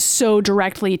led so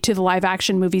directly to the live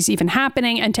action movies even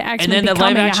happening and to X-Men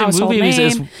becoming a household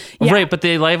name. Right, but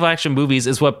the live action movies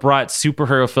is what brought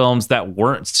superhero films that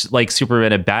weren't like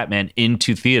Superman and Batman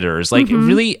into theaters. Like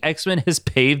really X-Men has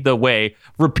paved the way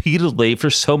repeatedly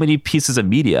for so many pieces of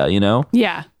media, you know?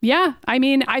 Yeah. Yeah. I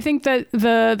mean, I think that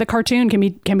the cartoon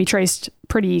can be traced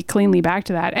pretty cleanly back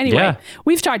to that. Anyway,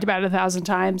 we've talked about it 1,000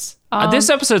 times. This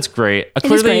episode's great.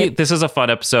 Clearly, this is a fun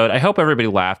episode. I hope everybody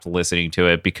laughed listening to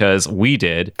it because we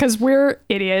did. Because we're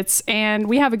idiots and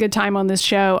we have a good time on this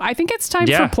show. I think it's time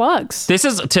for plugs. This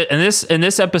is in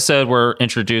this episode we're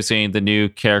introducing the new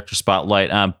character spotlight.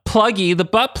 Pluggy the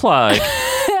butt plug.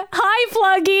 Hi,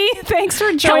 Pluggy. Thanks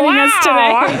for joining us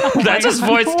today. That's his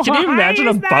voice. Can you imagine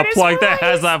a butt plug that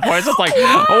has that voice? It's like,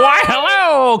 why,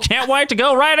 hello. Can't wait to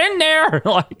go right in there.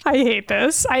 Like, I hate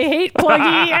this. I hate Pluggy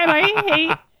and I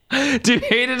hate... Do you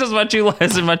hate it as much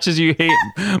as you hate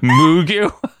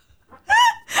Mugu?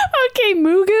 Okay,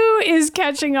 Mugu is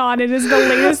catching on. It is the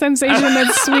latest sensation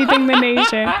that's sweeping the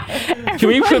nation. Can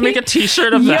we make a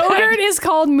t-shirt of that? Yogurt is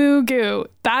called Mugu.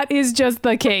 That is just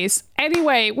the case.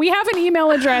 Anyway, we have an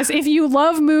email address. If you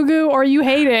love Mugu or you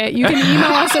hate it, you can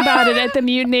email us about it at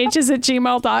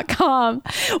themutanages@gmail.com.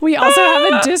 We also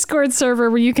have a Discord server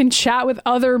where you can chat with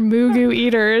other Mugu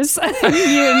eaters and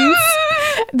mutants.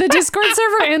 The Discord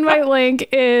server invite link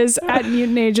is at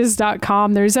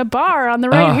mutanages.com. There's a bar on the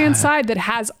right-hand side that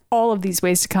has all of these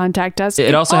ways to contact us.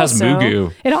 It also has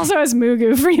Mugu. It also has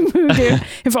Mugu, free Mugu,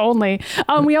 if only.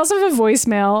 We also have a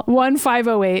voicemail,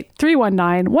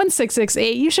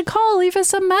 1-508-319-1668. You should call, leave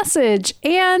us a message.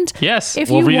 And yes, if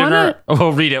we'll you read want it.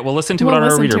 We'll read it. We'll listen to it on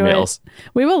our reader mails.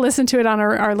 We will listen to it on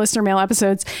our listener mail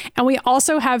episodes. And we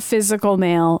also have physical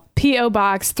mail, P.O.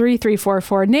 Box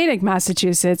 3344, Natick,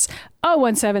 Massachusetts,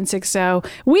 01760.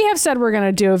 We have said we're going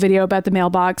to do a video about the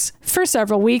mailbox for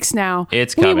several weeks now.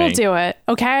 It's coming. We will do it.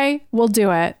 Okay, we'll do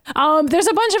it. There's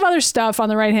a bunch of other stuff on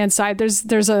the right hand side.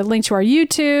 There's a link to our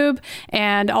YouTube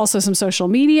and also some social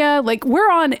media. Like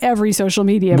we're on every social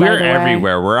media. We're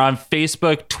everywhere. We're on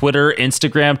Facebook, Twitter,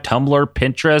 Instagram, Tumblr,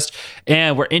 Pinterest,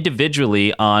 and we're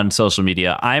individually on social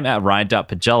media. I'm at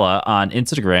Ryan.Pagella on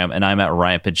Instagram, and I'm at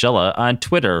Ryan Pagella on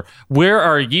Twitter. Where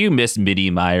are you, Miss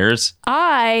Mitty Myers?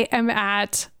 I am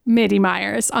at Mitty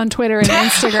Myers on Twitter and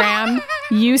Instagram.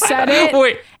 You said it.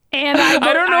 Wait. And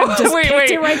I don't know. I just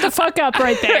picked it right the fuck up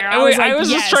right there. I was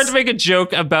just trying to make a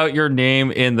joke about your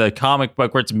name in the comic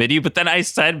book where it's Mitty, but then I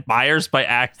said Myers by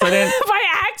accident. By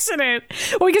accident.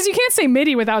 Well, because you can't say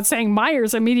Mitty without saying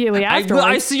Myers immediately afterwards.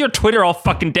 I see your Twitter all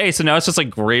fucking day, so now it's just like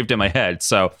graved in my head.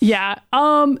 So yeah.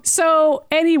 So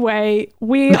anyway,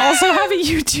 we also have a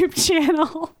YouTube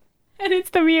channel. And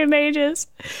it's the Mutant Ages.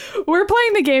 We're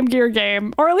playing the Game Gear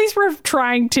game, or at least we're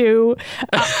trying to.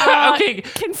 Okay.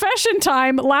 Confession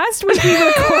time. Last week we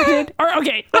recorded,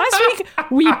 last week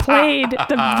we played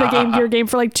the Game Gear game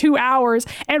for like 2 hours,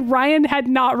 and Ryan had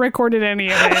not recorded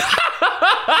any of it.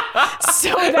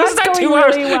 So that's going 2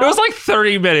 hours. Really well. It was like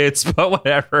 30 minutes, but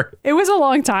whatever. It was a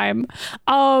long time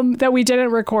that we didn't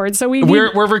record. So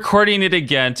we're recording it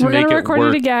again to make it work. We're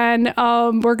going to record it again.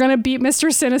 We're going to beat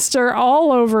Mr. Sinister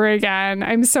all over again.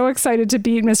 I'm so excited to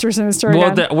beat Mr. Sinister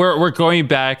again. Well, we're going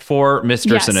back for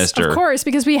Mr. Sinister. Of course,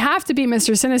 because we have to beat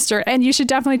Mr. Sinister. And you should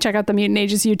definitely check out the Mutant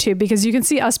Ages YouTube, because you can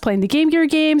see us playing the Game Gear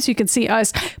games. You can see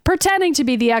us pretending to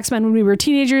be the X-Men when we were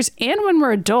teenagers and when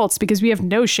we're adults, because we have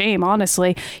no shame,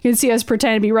 honestly. You can see us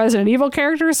pretend to be Resident Evil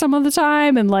characters some of the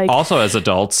time. And like also as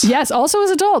adults. Yes, also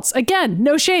as adults. Again,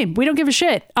 no shame. We don't give a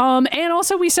shit. And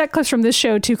also we set clips from this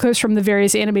show, 2 clips from the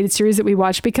various animated series that we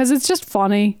watch, because it's just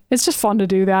funny. It's just fun to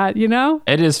do that, you know?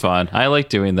 It is fun. I like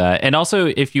doing that. And also,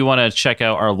 if you want to check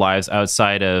out our lives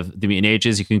outside of the Mutant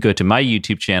Ages, you can go to my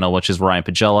YouTube channel, which is Ryan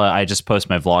Pagella. I just post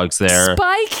my vlogs there.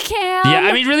 SpykeCam. Yeah,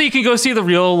 I mean, really, you can go see the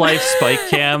real life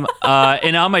SpykeCam.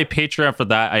 And on my Patreon for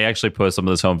that, I actually post some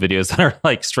of those home videos that are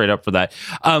like straight up for that.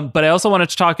 But I also wanted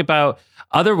to talk about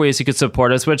other ways you could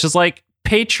support us, which is like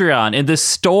Patreon. In the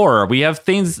store, we have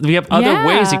other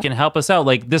ways you can help us out,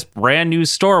 like this brand new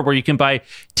store where you can buy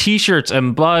t-shirts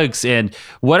and mugs and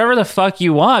whatever the fuck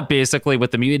you want, basically, with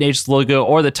the Mutant Ages logo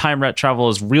or the Time Rat Travel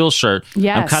is Real shirt.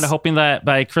 Yes. I'm kind of hoping that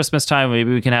by Christmas time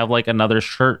maybe we can have like another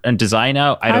shirt and design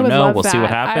out. I don't know. We'll see what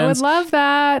happens. I would love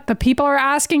that. The people are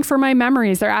asking for my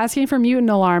memories. They're asking for Mutant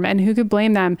Alarm, and who could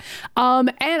blame them?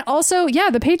 And also,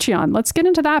 the Patreon. Let's get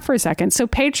into that for a second. So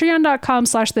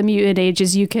patreon.com/the Mutant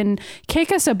Ages. You can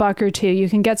kick us $1 or $2. You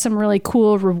can get some really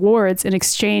cool rewards in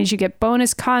exchange. You get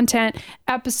bonus content,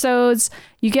 episodes.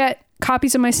 You get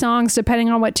copies of my songs depending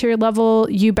on what tier level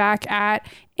you back at,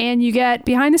 and you get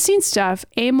behind the scenes stuff,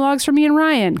 aim logs from me and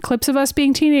Ryan, clips of us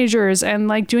being teenagers and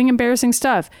like doing embarrassing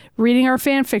stuff, reading our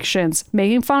fan fictions,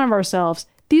 making fun of ourselves.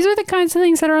 These are the kinds of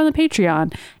things that are on the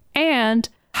Patreon. And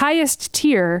highest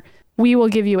tier, we will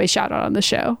give you a shout out on the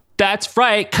show. That's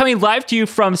right. Coming live to you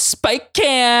from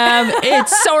SpykeCam.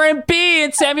 It's Soren B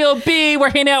and Samuel B. We're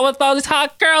hanging out with all these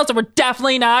hot girls, and we're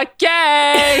definitely not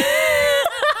gay.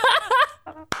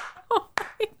 Oh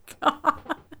my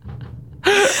God.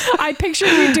 I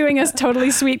pictured you doing a totally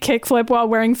sweet kickflip while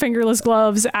wearing fingerless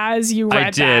gloves as you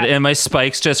read that. And my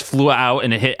spikes just flew out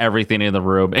and it hit everything in the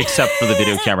room except for the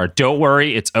video camera. Don't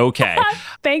worry, it's okay.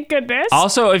 Thank goodness.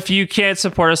 Also, if you can't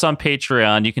support us on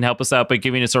Patreon, you can help us out by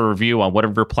giving us a review on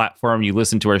whatever platform you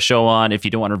listen to our show on. If you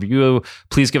don't want a review,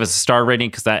 please give us a star rating,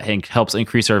 because that helps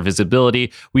increase our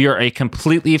visibility. We are a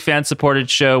completely fan-supported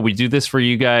show. We do this for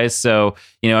you guys, so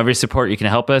every support you can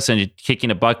help us, and kicking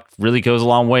 $1 really goes a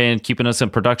long way in keeping us in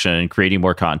production and creating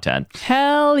more content.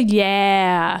 Hell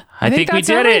yeah. I think we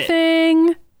did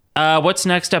everything. What's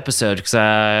next episode? Because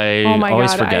I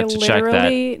always forget to check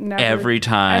that every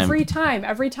time.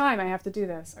 Every time I have to do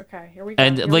this. Okay, here we go.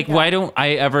 And why don't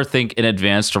I ever think in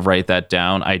advance to write that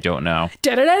down? I don't know.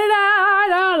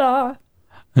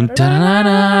 Imagine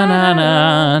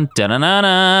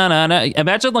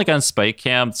like on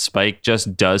SpykeCam, Spike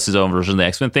just does his own version of the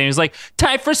X-Men thing. He's like,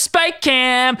 time for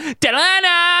SpykeCam.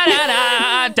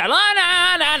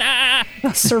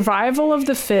 Survival of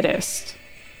the fittest.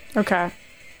 Okay.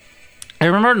 I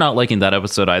remember not liking that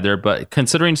episode either, but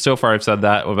considering so far I've said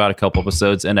that about a couple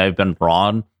episodes and I've been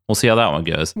wrong, we'll see how that one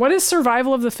goes. What is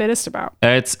Survival of the Fittest about?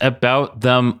 It's about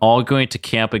them all going to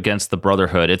camp against the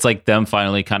Brotherhood. It's like them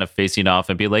finally kind of facing off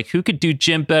and be like, who could do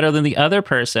gym better than the other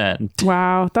person?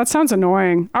 Wow, that sounds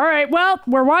annoying. All right, well,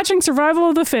 we're watching Survival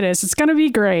of the Fittest. It's going to be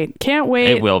great. Can't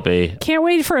wait. It will be. Can't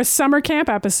wait for a summer camp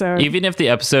episode. Even if the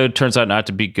episode turns out not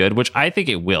to be good, which I think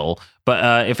it will.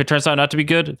 But if it turns out not to be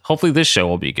good, hopefully this show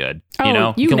will be good. You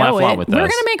can laugh along with us. We're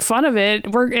going to make fun of it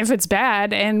if it's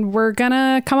bad, and we're going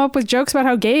to come up with jokes about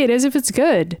how gay it is if it's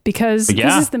good, because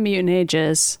this is the Mutant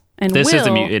Ages. And this is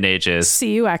the Mutant Ages.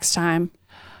 See you next time.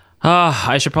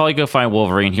 I should probably go find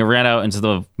Wolverine. He ran out into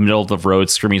the middle of the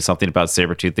road screaming something about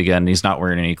Sabretooth again, and he's not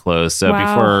wearing any clothes. So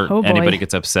Wow. before Oh, boy. anybody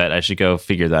gets upset, I should go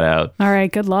figure that out. All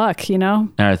right, good luck, you know?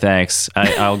 All right, thanks.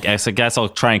 I guess I'll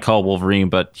try and call Wolverine,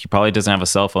 but he probably doesn't have a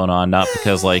cell phone on, not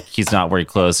because like he's not wearing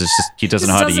clothes. It's just he doesn't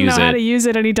know how to use how to it. use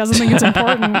it, and he doesn't think it's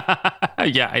important.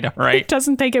 Yeah, I know, He right?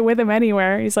 doesn't take it with him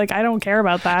anywhere. He's like, I don't care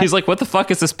about that. He's like, what the fuck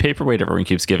is this paperweight everyone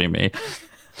keeps giving me?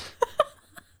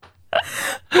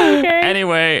 okay.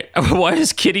 Anyway, why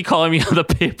is Kitty calling me on the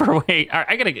paperweight? All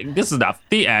right, this is enough.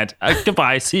 The end.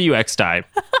 Goodbye. See you next time.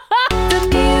 The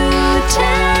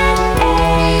mutant